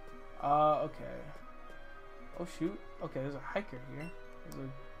 Okay. Oh, shoot. Okay, there's a hiker here. There's a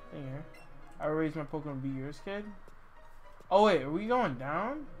thing here. I raised my Pokemon be yours, kid. Oh, wait. Are we going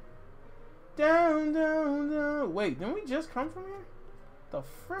down? Down. Wait, didn't we just come from here? The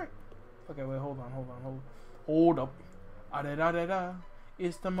frick? Okay, wait, hold up. Ah-da-da-da-da.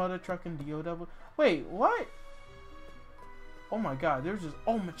 It's the mother trucking D-O double. Wait, what? Oh my god, there's just...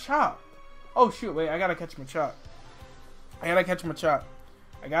 Oh, Machop. Oh, shoot, wait, I gotta catch Machop.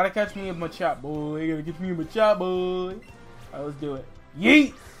 I gotta catch me a Machop, boy. I gotta catch me a Machop, boy. Alright, let's do it.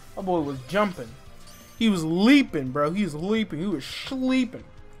 Yeet! My boy was jumping. He was leaping, bro. He was leaping. He was sleeping.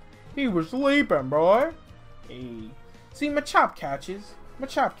 He was sleeping, boy. Hey. See, Machop catches.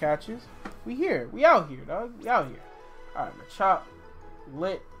 Machop catches. We here. We out here, dog. We out here. Alright, Machop.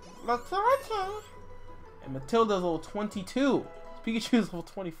 Lit. And Matilda's level 22. Pikachu's level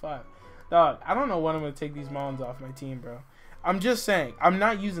 25. Dog, I don't know when I'm going to take these Mons off my team, bro. I'm just saying. I'm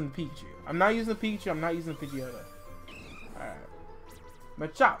not using the Pikachu. I'm not using the Pikachu. I'm not using the Pidgeotto. Alright.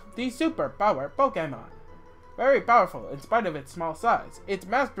 Machop, the super power Pokemon. Very powerful in spite of its small size. Its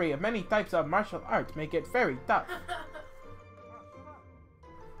mastery of many types of martial arts make it very tough.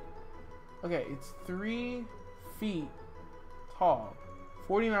 Okay, it's 3 feet tall.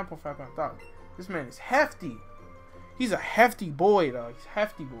 49.5 pounds. Dog, this man is hefty. He's a hefty boy, dog. He's a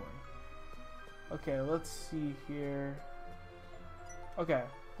hefty boy. Okay, let's see here. Okay,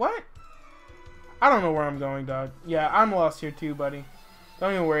 what? I don't know where I'm going, dog. Yeah, I'm lost here too, buddy.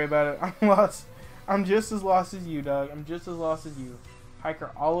 Don't even worry about it. I'm lost. I'm just as lost as you, dog. I'm just as lost as you.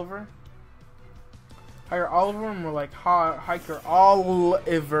 Hiker Oliver. Hiker Oliver, and we're like, Hiker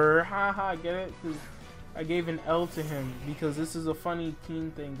Oliver. Haha, get it? Because I gave an L to him because this is a funny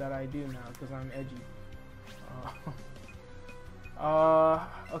teen thing that I do now because I'm edgy.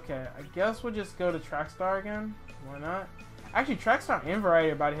 Okay, I guess we'll just go to Trackstar again. Why not? Actually, Trackstar and Variety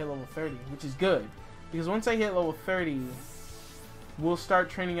are about to hit level 30, which is good. Because once I hit level 30, we'll start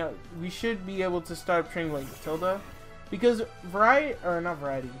training out. We should be able to start training like Matilda. Because Variety, or not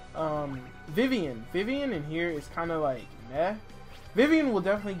Variety, Vivian in here is kind of like meh. Vivian will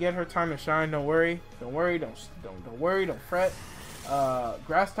definitely get her time to shine. Don't worry, don't worry, don't worry, don't fret.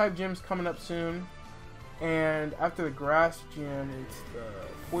 Grass type gym's coming up soon, and after the grass gym, it's the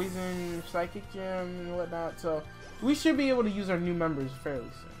poison psychic gym and whatnot. So we should be able to use our new members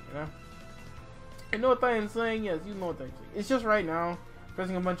fairly soon. You know. You know what I am saying? Yes, you know what I'm saying. It's just right now,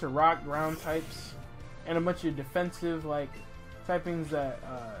 pressing a bunch of rock, ground types, and a bunch of defensive like typings that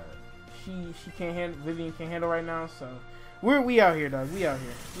she can't handle. Vivian can't handle right now. So we out here, dog. We out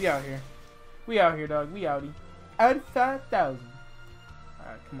here. We out here. We out here, dog. We outie. At 5,000. All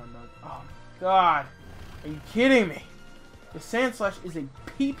right, come on, dog. Oh my god, are you kidding me? The Sand Slash is a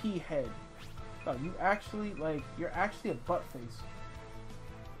PP head. Dog, you actually you're actually a butt face.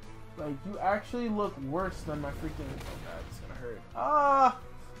 Like, you actually look worse than my freaking... Oh god, it's gonna hurt. Ah!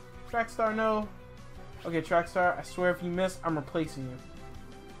 Trackstar, no. Okay, Trackstar, I swear if you miss, I'm replacing you.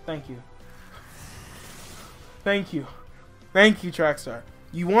 Thank you. Thank you. Thank you, Trackstar.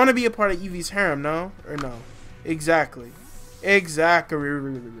 You want to be a part of Eevee's harem, no? Or no? Exactly. Exactly.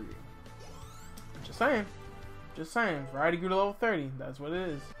 Just saying. Just saying. Variety grew to level 30. That's what it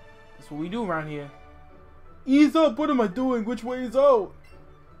is. That's what we do around here. Ease up! What am I doing? Which way is out?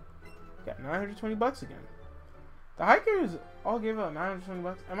 Got 920 bucks again. The hikers all gave out 920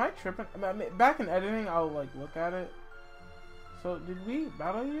 bucks. Am I tripping? Back in editing, I'll like look at it. So did we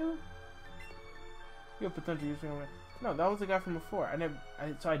battle you? You have potential use. No, that was the guy from before.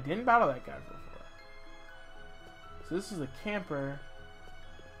 So I didn't battle that guy before. So this is a camper.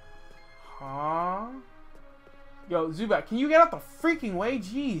 Huh? Yo, Zubat, can you get out the freaking way?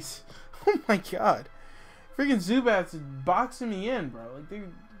 Jeez. Oh my god. Freaking Zubat's boxing me in, bro. Like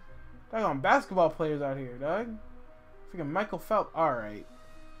they're on basketball players out here, dog. Freaking Michael Phelps. Alright.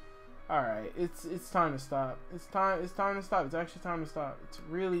 Alright. It's time to stop. It's time to stop. It's actually time to stop. It's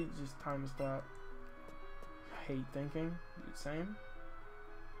really just time to stop. I hate thinking. Same.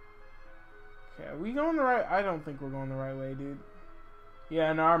 Okay, are we going the right? I don't think we're going the right way, dude.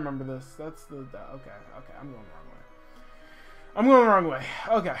 Yeah, no, I remember this. That's the okay, I'm going the wrong way. I'm going the wrong way.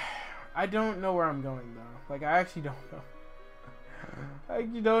 Okay. I don't know where I'm going though. Like I actually don't know. I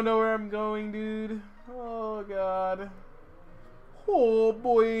actually don't know where I'm going, dude. Oh god. Oh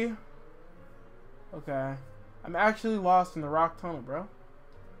boy. Okay. I'm actually lost in the rock tunnel, bro.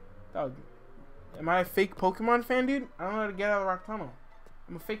 Dog. Am I a fake Pokemon fan, dude? I don't know how to get out of the rock tunnel.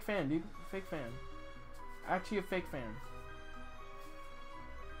 I'm a fake fan, dude. Fake fan. Actually a fake fan.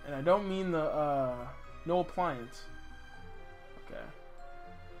 And I don't mean the no appliance. Okay.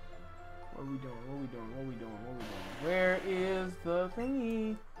 What are we doing? What are we doing? What are we doing? What are we doing? Where is the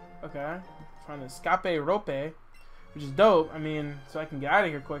thingy? Okay. I'm trying to escape rope, which is dope. I mean, so I can get out of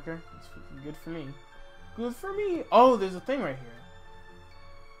here quicker. It's good for me. Good for me. Oh, there's a thing right here.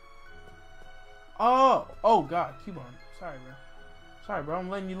 Oh god, Cubone. Sorry, bro. Sorry, bro. I'm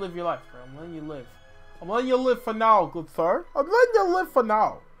letting you live your life, bro. I'm letting you live. I'm letting you live for now, good sir. I'm letting you live for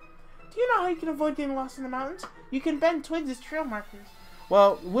now. Do you know how you can avoid getting lost in the mountains? You can bend twigs as trail markers.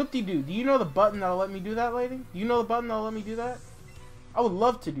 Well, whoop-de-doo. Do you know the button that'll let me do that, lady? Do you know the button that'll let me do that? I would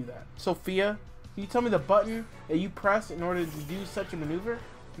love to do that. Sophia, can you tell me the button that you press in order to do such a maneuver?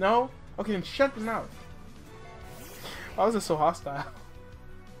 No? Okay, then shut the mouth. Why was it so hostile?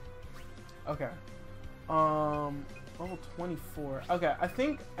 Okay. Level 24. Okay, I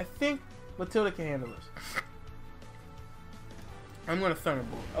think Matilda can handle this. I'm gonna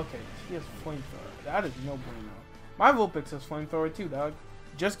Thunderbolt. Okay, she has Flamethrower. That is no bueno. My Vulpix has Flamethrower too, dog.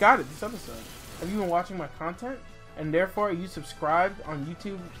 Just got it this episode. Have you been watching my content? And therefore, are you subscribed on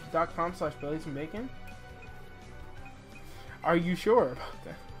youtube.com/BellySomeBacon? Are you sure about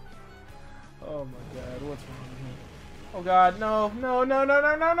that? Oh my god, what's wrong with me? Oh god, no, no, no, no,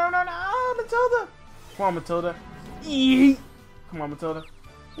 no, no, no, no, no, Matilda! Come on, Matilda. Eee! Come on, Matilda.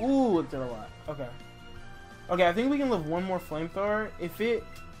 Ooh, it did a lot. Okay. Okay, I think we can live one more Flamethrower. If it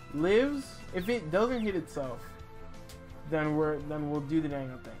lives, if it doesn't hit itself, then we'll do the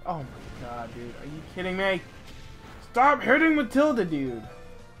dang thing. Oh my god, dude. Are you kidding me? Stop hitting Matilda, dude.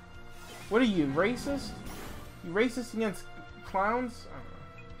 What are you, racist? You racist against clowns? I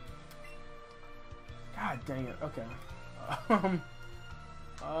don't know. God dang it. Okay.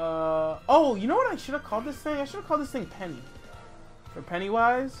 Oh, you know what I should have called this thing? I should have called this thing Penny. For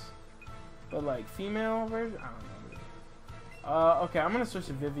Pennywise. But like female version? I don't know. Okay, I'm gonna switch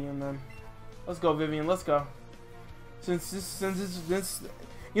to Vivian then. Let's go, Vivian. Let's go. Since this,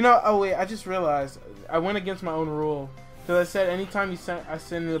 you know. Oh wait, I just realized I went against my own rule because I said anytime I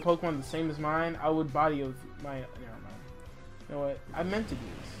send the Pokemon the same as mine, I would body of my. Never mind. You know what? I meant to do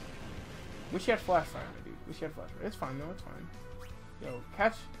this. Wish you had Flash Fire, dude. Wish you had Flash Fire. It's fine though. It's fine. Yo,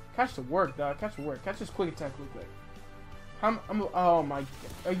 catch the work, dog. Catch the work. Catch this quick attack real quick. Oh my.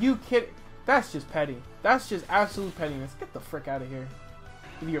 Are you kidding? That's just petty. That's just absolute pettiness. Get the frick out of here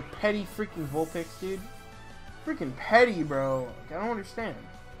with your petty freaking Vulpix, dude. Freaking petty, bro. Like, I don't understand.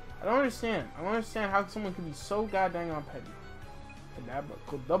 I don't understand how someone can be so goddamn on petty.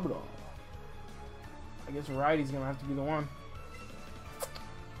 Kadabra. I guess Raidy's gonna have to be the one.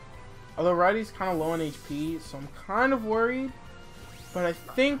 Although Raidy's kind of low on HP, so I'm kind of worried. But I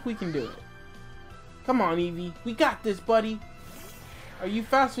think we can do it. Come on, Eevee. We got this, buddy. Are you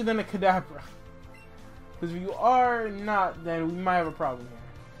faster than a Kadabra? Because if you are not, then we might have a problem here.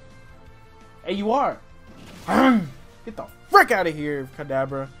 Hey, you are. Get the frick out of here,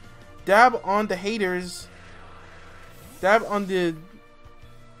 Kadabra. Dab on the haters. Dab on the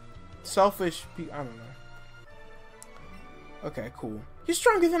selfish people. I don't know. Okay, cool. You're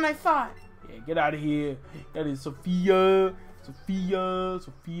stronger than I thought. Yeah, get out of here. That is Sophia. Sophia.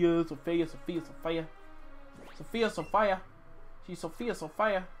 She's Sophia.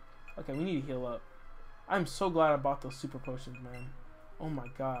 Okay, we need to heal up. I'm so glad I bought those super potions, man. Oh my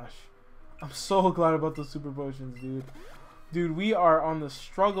gosh. I'm so glad about those super potions, dude. Dude, we are on the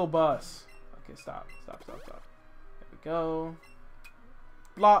struggle bus. Okay, stop. There we go.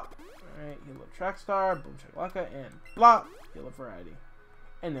 Blop. Alright, heal up Trackstar. Boom, Chakalaka. And blop. Heal up Variety.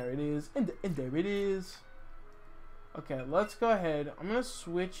 And there it is. And there it is. Okay, let's go ahead. I'm going to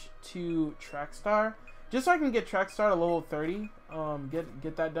switch to Trackstar. Just so I can get Trackstar to level 30.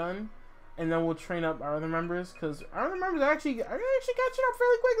 Get that done. And then we'll train up our other members, because our other members are actually catching up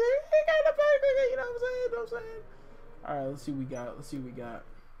fairly quickly. You know what I'm saying? Alright, let's see what we got.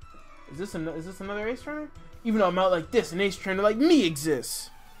 Is this another Ace Trainer? Even though I'm out like this, an Ace Trainer like me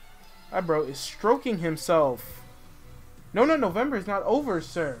exists. That bro is stroking himself. No Nut November is not over,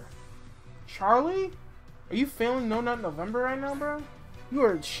 sir. Charlie? Are you failing No Nut November right now, bro? You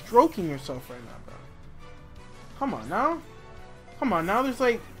are stroking yourself right now, bro. Come on now. There's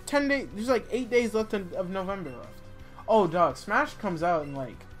like 10 days. There's like 8 days left of November left. Oh, dog. Smash comes out in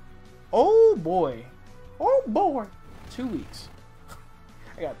like. Oh boy. 2 weeks.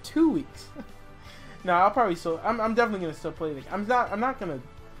 I got 2 weeks. No, I'll probably still. I'm definitely gonna still play the. I'm not gonna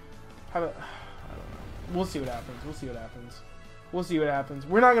have a. I don't know. We'll see what happens.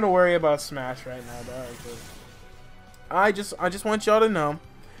 We're not gonna worry about Smash right now, dog. I just want y'all to know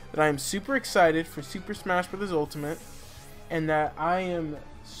that I am super excited for Super Smash Bros. Ultimate, and that I am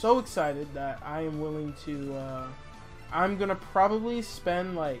so excited that I am willing to. I'm gonna probably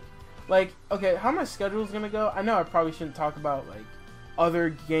spend like okay, how my schedule is gonna go. I know I probably shouldn't talk about like other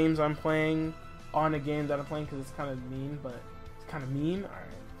games I'm playing on a game that I'm playing because it's kind of mean, but it's kind of mean. All right.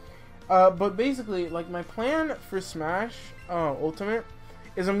 But basically, like my plan for Smash Ultimate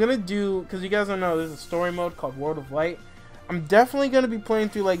is I'm gonna do, because you guys don't know, there's a story mode called World of Light. I'm definitely gonna be playing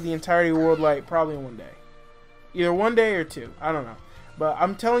through like the entirety of World of Light probably in one day, either one day or two. I don't know, but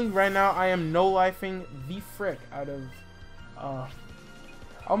I'm telling you right now, I am no-lifing the frick out of. I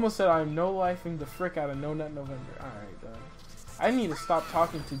almost said I'm no-lifing the frick out of No Nut November. All right, done. I need to stop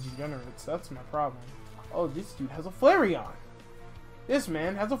talking to degenerates. That's my problem. Oh, this dude has a Flareon. This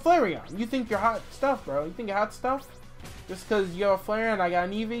man has a Flareon. You think you're hot stuff, bro. You think you're hot stuff? Just because you're a Flareon and I got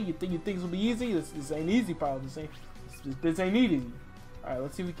an Eevee, you think this will be easy? This ain't easy, pal. This ain't easy. Alright,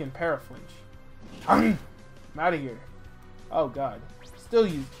 let's see if we can para-flinch. I'm out of here. Oh, God. Still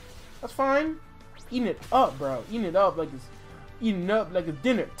use. That's fine. Eating it up, bro. Eating it up like it's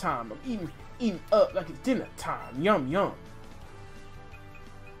dinner time. I'm eating up like it's dinner time. Yum, yum.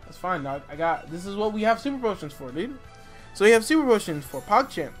 That's fine, dog. This is what we have super potions for, dude. So we have super potions for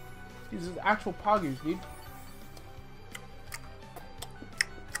PogChamp. These are actual poggers, dude.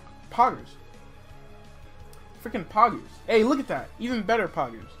 Poggers. Freaking poggers. Hey, look at that. Even better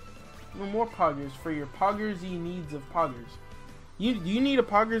poggers. Even more poggers for your poggersy needs of poggers. Do you need a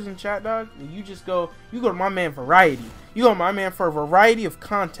poggers in chat, dog? You go to my man Variety. You go to my man for a variety of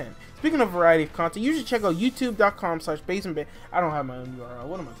content. Speaking of variety of content, you should check out youtube.com/basinbit. I don't have my own URL.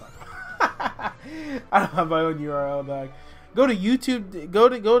 What am I talking about? I don't have my own URL, dog. Go to YouTube. Go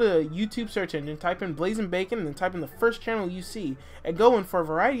to YouTube search engine. Type in Blazing Bacon, and then type in the first channel you see, and go in for a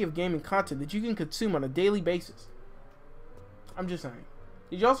variety of gaming content that you can consume on a daily basis. I'm just saying.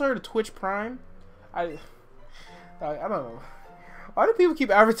 Did you also heard of Twitch Prime? I don't know. Why do people keep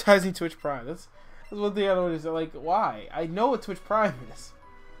advertising Twitch Prime? That's one thing I don't understand. Like, why? I know what Twitch Prime is.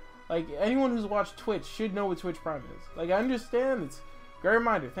 Like, anyone who's watched Twitch should know what Twitch Prime is. Like, I understand. It's a great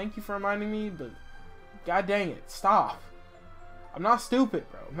reminder. Thank you for reminding me, but god dang it. Stop. I'm not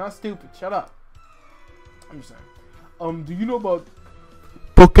stupid, bro. I'm not stupid. Shut up. I'm just saying. Do you know about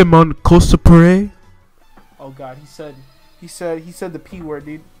Pokemon Cosplay? Oh god, he said the P word,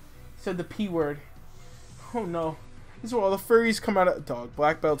 dude. He said the P word. Oh no. This is where all the furries come out of. Dog.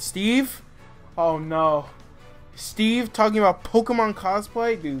 Black Belt Steve? Oh no. Steve talking about Pokemon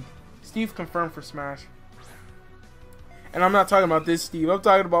cosplay? Dude. Steve confirmed for Smash. And I'm not talking about this Steve. I'm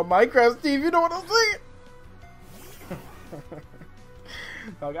talking about Minecraft Steve. You know what I'm saying?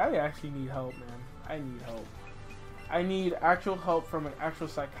 Dog, I actually need help, man. I need help. I need actual help from an actual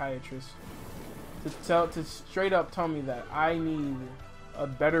psychiatrist to straight up tell me that I need a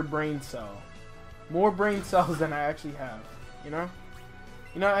better brain cell. More brain cells than I actually have, you know?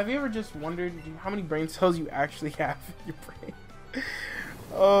 Have you ever just wondered how many brain cells you actually have in your brain?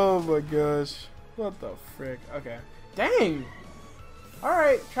 Oh my gosh. What the frick? Okay. Dang!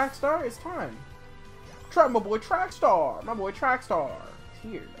 Alright, Trackstar, it's time. My boy Trackstar! My boy Trackstar!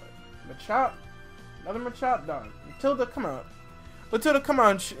 He's here, dog. Machop. Another Machop, dog. Matilda, come out. Matilda, come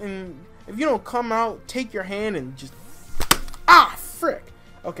out, and if you don't come out, take your hand and just... Ah! Frick!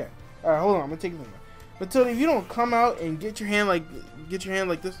 Okay. Alright, hold on. I'm gonna take it. Matilda, if you don't come out and get your hand like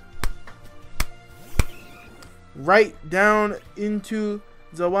this, right down into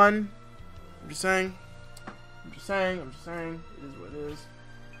the one. I'm just saying. It is what it is.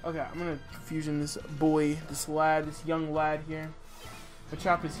 Okay, I'm gonna fusion this boy, this young lad here.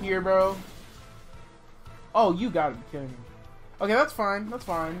 Machop is here, bro. Oh, you gotta be kidding me. Okay, that's fine. That's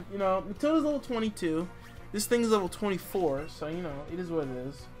fine. Matilda's level 22. This thing's level 24, so it is what it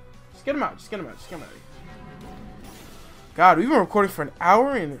is. Just get him out. Just get him out. God, we've been recording for an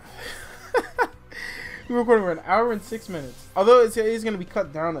hour and... we're recording for an hour and 6 minutes. Although it is going to be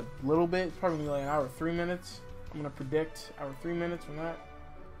cut down a little bit. It's probably going to be like an hour 3 minutes. I'm going to predict hour 3 minutes from that.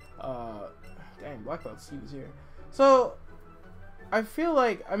 Dang, Black Belt Steve is here. So, I feel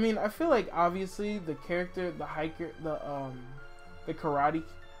like obviously the character, the hiker, the karate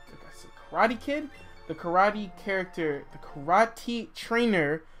kid, the karate character, the karate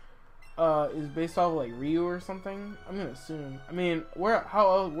trainer is based off of like Ryu or something. I'm gonna assume. I mean, where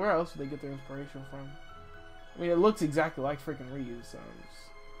else would they get their inspiration from? I mean, it looks exactly like freaking Ryu, so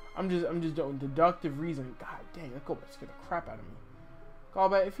I'm just doing deductive reasoning. God dang, that Cobra scared the crap out of me.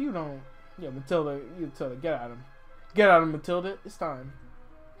 Callback, if you don't, Matilda, get at him. Get at him, Matilda. It's time.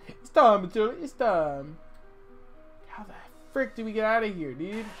 It's time, Matilda. It's time. How the frick do we get out of here,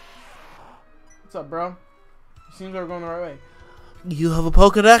 dude? What's up, bro? Seems like we're going the right way. You have a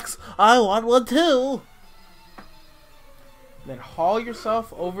Pokedex? I want one too. Then haul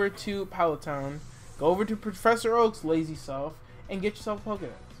yourself over to Pallet Town. Go over to Professor Oak's lazy self and get yourself a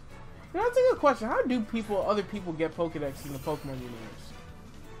Pokedex. That's a good question. How do other people get Pokedex in the Pokemon universe?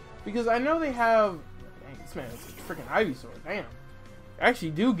 Because I know they have. Dang, this man has a freaking Ivysaur. Damn. I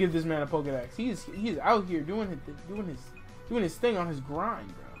actually do give this man a Pokedex. He is out here doing his thing on his grind,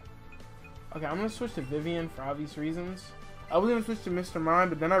 bro. Okay, I'm gonna switch to Vivian for obvious reasons. I was gonna switch to Mr. Mime,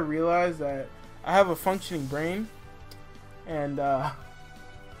 but then I realized that I have a functioning brain, and I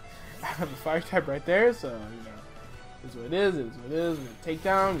have a fire type right there, so it's what it is. It's what it is. We're gonna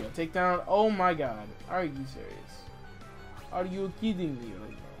take down. Oh my God, are you serious? Are you kidding me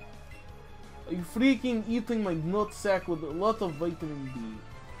right now? Are you freaking eating my nutsack with a lot of vitamin D?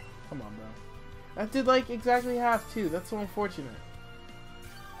 Come on, bro. That did like exactly half too. That's so unfortunate.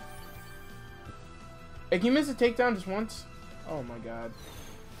 Hey, can you miss a takedown just once? Oh my god.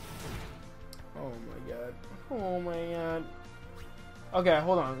 Oh my god. Oh my god. Okay,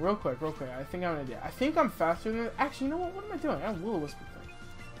 hold on, real quick. I think I have an idea. I think I'm faster than. Actually, you know what? What am I doing? I have a Will-O-Wisp thing.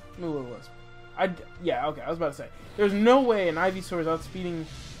 Give me a Will-O-Wisp. Yeah, okay. I was about to say. There's no way an Ivysaur is outspeeding,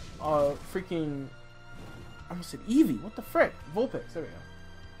 freaking. I almost said Eevee. What the frick? Vulpix. There we go.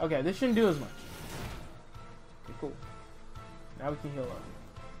 Okay, this shouldn't do as much. Okay, cool. Now we can heal up.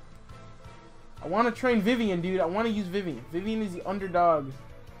 I want to train Vivian, dude. I want to use Vivian. Vivian is the underdog.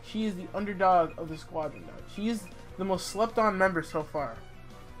 She is the underdog of the squadron, dog. She is the most slept-on member so far.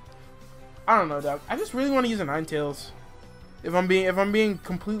 I don't know, dog. I just really want to use a Ninetales. If I'm being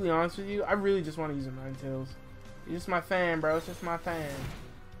completely honest with you, I really just want to use a Ninetales. It's just my thing, bro. It's just my thing.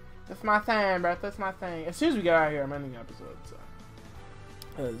 That's my thing, bro. That's my thing. As soon as we get out of here, I'm ending the episode. So,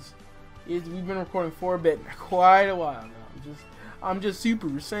 because we've been recording for a bit, quite a while now. I'm just Super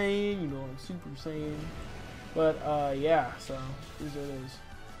Saiyan, you know. I'm Super Saiyan. But yeah. So here's what it is.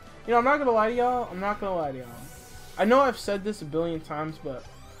 You know, I'm not gonna lie to y'all. I know I've said this a billion times, but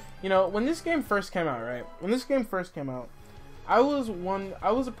you know, when this game first came out, right? I was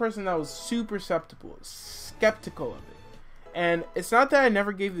a person that was super skeptical of it. And it's not that I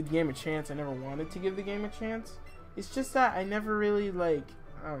never gave the game a chance. I never wanted to give the game a chance. It's just that I never really, like,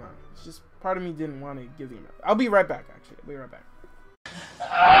 I don't know. It's just part of me didn't want to give the game a. I'll be right back, actually. I'll be right back.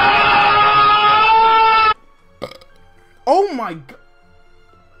 Oh my god.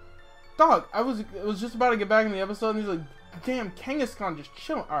 Dog, I was just about to get back in the episode and he's like, damn, Kangaskhan just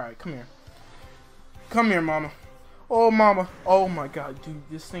chilling. Alright, come here. Come here, mama. Oh, mama. Oh my god, dude,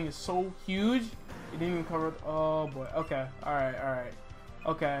 this thing is so huge. It didn't even cover it. Oh boy. Okay. Alright.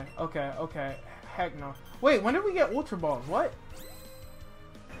 Okay. Heck no. Wait, when did we get Ultra Balls? What?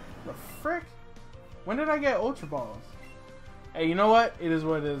 The frick? When did I get Ultra Balls? Hey, you know what? It is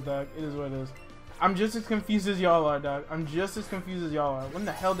what it is, dog. It is what it is. I'm just as confused as y'all are, dog. I'm just as confused as y'all are. When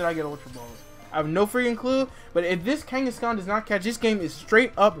the hell did I get Ultra Balls? I have no freaking clue. But if this Kangaskhan does not catch, this game is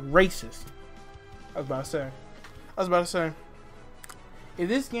straight up racist. I was about to say. If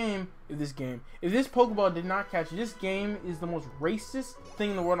this Pokeball did not catch, this game is the most racist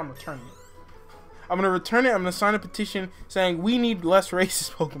thing in the world. I'm returning it. I'm gonna return it. I'm gonna sign a petition saying we need less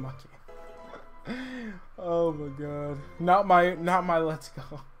racist Pokemon game. Oh my god. Not my let's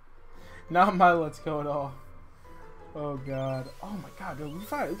go. Not my let's go at all. Oh god. Oh my god, dude. We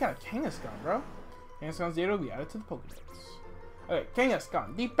got a Kangaskhan, bro. Kangaskhan's data will be added to the Pokedex. Okay,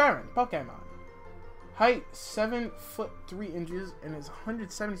 Kangaskhan, the Baron Pokemon. Height 7 foot 3 inches and is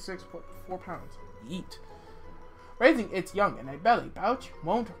 176.4 pounds. Yeet. Raising its young in a belly pouch,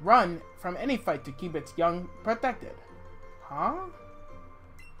 won't run from any fight to keep its young protected. Huh?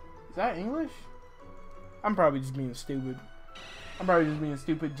 Is that English? I'm probably just being stupid.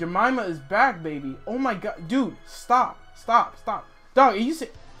 Jemima is back, baby. Oh my god. Dude, stop. Dog,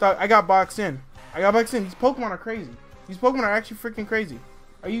 I got boxed in. These Pokemon are crazy. These Pokemon are actually freaking crazy.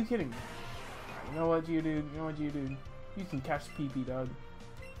 Are you kidding me? You know what, you dude? You can catch the PP, dog.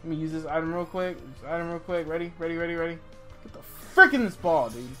 Let me use this item real quick. Ready? Get the frick in this ball,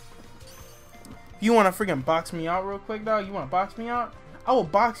 dude. You want to freaking box me out real quick, dog? You want to box me out? I will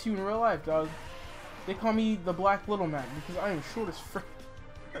box you in real life, dog. They call me the Black Little Mac because I am short as frick.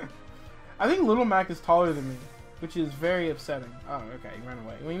 I think Little Mac is taller than me, which is very upsetting. Oh, okay, you ran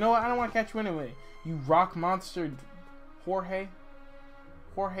away. Well, you know what? I don't want to catch you anyway. You rock monster, Jorge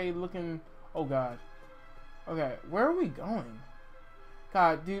looking. Oh god. Okay, where are we going?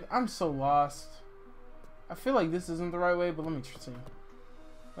 God, dude, I'm so lost. I feel like this isn't the right way, but let me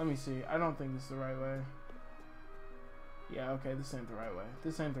see. I don't think this is the right way. Yeah, okay, this ain't the right way.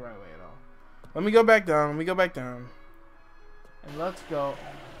 At all. Let me go back down. And let's go.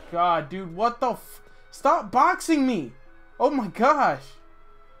 God, dude, what the stop boxing me! Oh my gosh!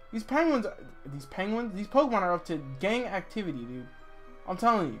 These Pokemon are up to gang activity, dude. I'm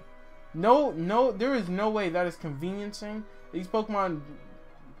telling you. No, there is no way that is conveniencing. These Pokemon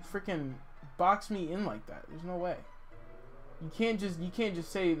freaking box me in like that. There's no way. You can't just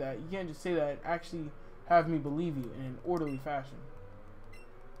say that. You can't just say that. Actually, have me believe you in an orderly fashion.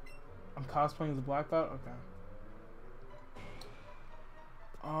 I'm cosplaying as a black belt. Okay.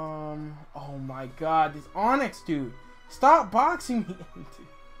 Oh my god, this Onyx dude. Stop boxing me.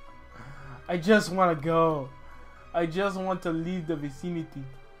 I just want to go. I just want to leave the vicinity.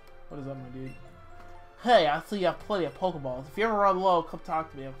 What is up, my dude? Hey, I see you have plenty of Pokeballs. If you ever run low, come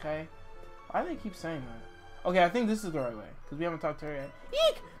talk to me, okay? Why do they keep saying that? Okay, I think this is the right way, because we haven't talked to her yet.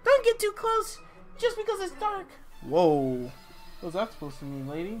 Eek! Don't Don't get too close just because it's dark. Whoa. What's that supposed to mean,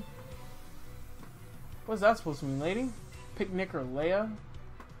 lady? What's that supposed to mean, lady? Picnic or Leia?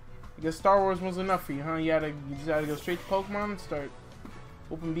 I guess Star Wars wasn't enough for you, huh? You just had to go straight to Pokemon and start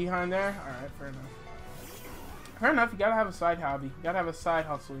open behind there? Alright, fair enough. Fair enough, you gotta have a side hobby. You gotta have a side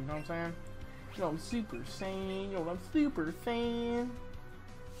hustle, you know what I'm saying? You know what I'm super saying? You know what I'm super saying?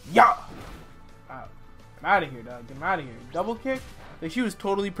 Yeah! Wow. Get out of here, dog. Get out of here. Double kick? Like, she was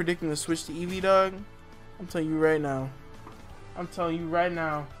totally predicting the switch to Eevee, dog. I'm telling you right now. I'm telling you right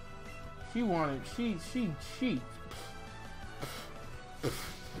now. She wanted, she. Anyways,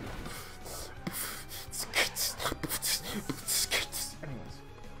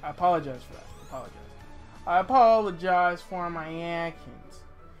 I apologize for that. I apologize for my actions.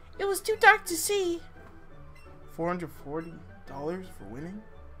 It was too dark to see. $440 for winning?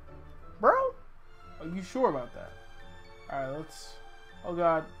 Bro? Are you sure about that? Alright, let's... Oh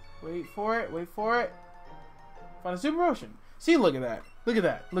god. Wait for it. Find a super potion. See, look at that. Look at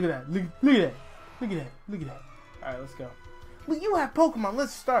that. Look at that. Alright, let's go. Look, you have Pokemon.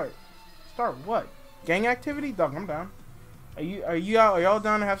 Let's start. Start what? Gang activity? Dog, I'm down. Are y'all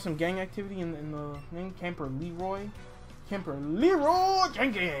down to have some gang activity in the thing? Camper Leroy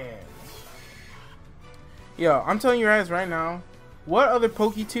Jenkins. Yo, I'm telling you guys right now, what other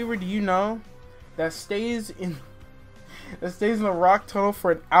PokeTuber do you know that stays in the rock tunnel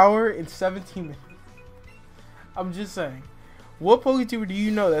for an hour and 17 minutes? I'm just saying. What PokeTuber do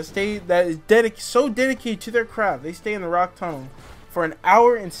you know that is so dedicated to their craft, they stay in the rock tunnel for an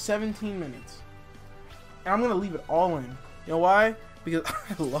hour and 17 minutes? And I'm gonna leave it all in. You know why? Because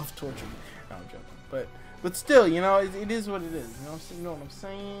I love torture. No, I'm joking. But still, you know, it is what it is. You know what I'm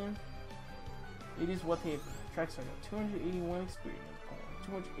saying? It is what they tracks are. 281 experience points.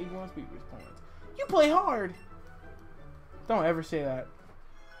 281 experience points. You play hard. Don't ever say that.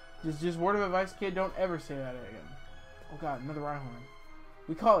 Just word of advice, kid. Don't ever say that again. Oh god, another Rhyhorn.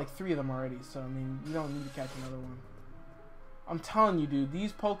 We caught like 3 of them already, so I mean, you don't need to catch another one. I'm telling you, dude,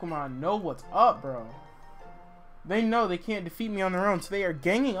 these Pokemon know what's up, bro. They know they can't defeat me on their own, so they are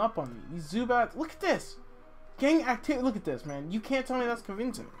ganging up on me. These Zubats, look at this. Gang activity, look at this, man. You can't tell me that's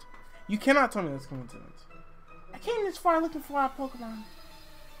convincing. You cannot tell me that's convincing. I came this far looking for our Pokemon.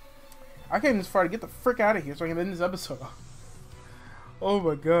 I came this far to get the frick out of here so I can end this episode off. Oh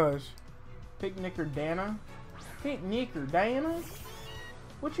my gosh. Picnicker Dana?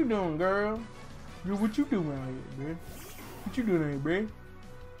 What you doing, girl? Yo, what you doing out here, man? What you doing out here, man?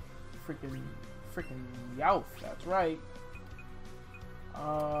 Freaking Youth, that's right.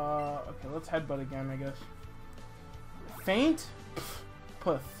 Okay, let's headbutt again, I guess. Faint? Pfft,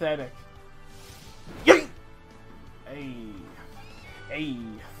 pathetic. Yay! Hey.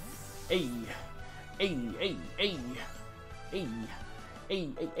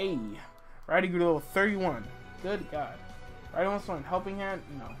 Righty grew to level 31. Good God. Righty wants one helping hand?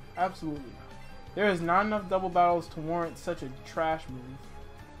 No, absolutely not. There is not enough double battles to warrant such a trash move.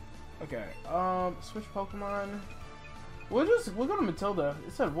 Okay, switch Pokemon. We'll go to Matilda.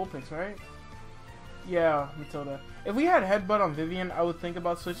 It said Vulpix, right? Yeah, Matilda. If we had Headbutt on Vivian, I would think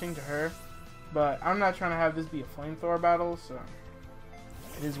about switching to her. But I'm not trying to have this be a flamethrower battle, so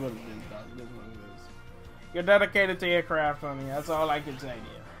it is what it is, dog. It is what it is. You're dedicated to your craft, honey. That's all I can say to you.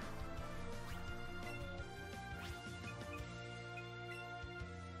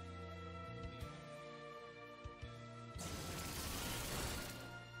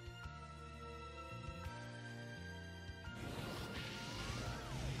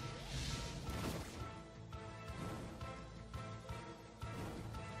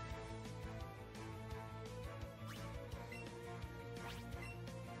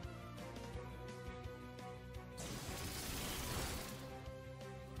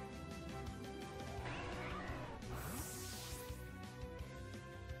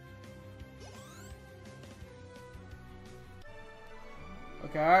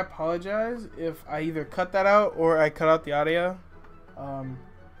 Okay, I apologize if I either cut that out or I cut out the audio.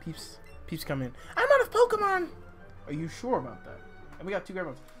 Peeps come in. I'm out of Pokemon! Are you sure about that? And we got 2 Great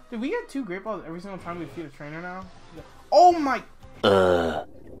Balls. Did we get 2 Great Balls every single time we defeat a trainer now? Oh my...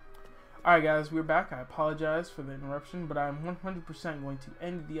 Alright guys, we're back. I apologize for the interruption, but I'm 100% going to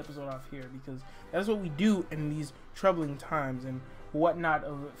end the episode off here because that's what we do in these troubling times and whatnot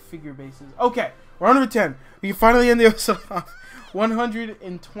of figure bases. Okay, we're on number 10. We can finally end the episode off.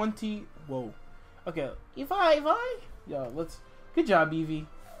 120. Whoa. Okay, Eevee. Yo, let's. Good job, Eevee.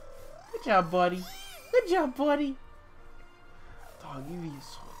 Good job, buddy. Good job, buddy. Dog, Eevee is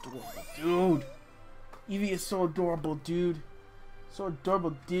so adorable, dude. Eevee is so adorable, dude. So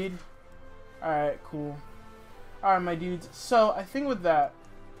adorable, dude. Alright, cool. Alright, my dudes. So, I think with that,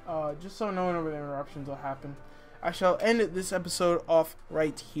 just so no other interruptions will happen, I shall end this episode off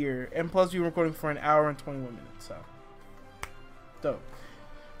right here. And plus, we've been recording for an hour and 21 minutes, so dope.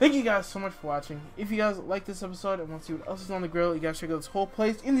 Thank you guys so much for watching. If you guys like this episode and want to see what else is on the grill, you guys check out this whole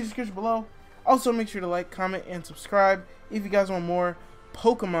playlist in the description below. Also, make sure to like, comment, and subscribe if you guys want more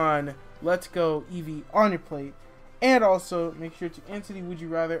Pokemon Let's Go Eevee on your plate. And also, make sure to answer the Would You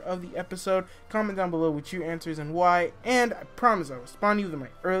Rather of the episode. Comment down below with your answers and why. And I promise I'll respond to you at my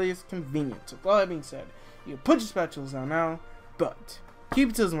earliest convenience. So with all that being said, you can put your spatulas down now, but keep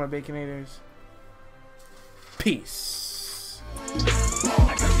it to my Baconators. Peace.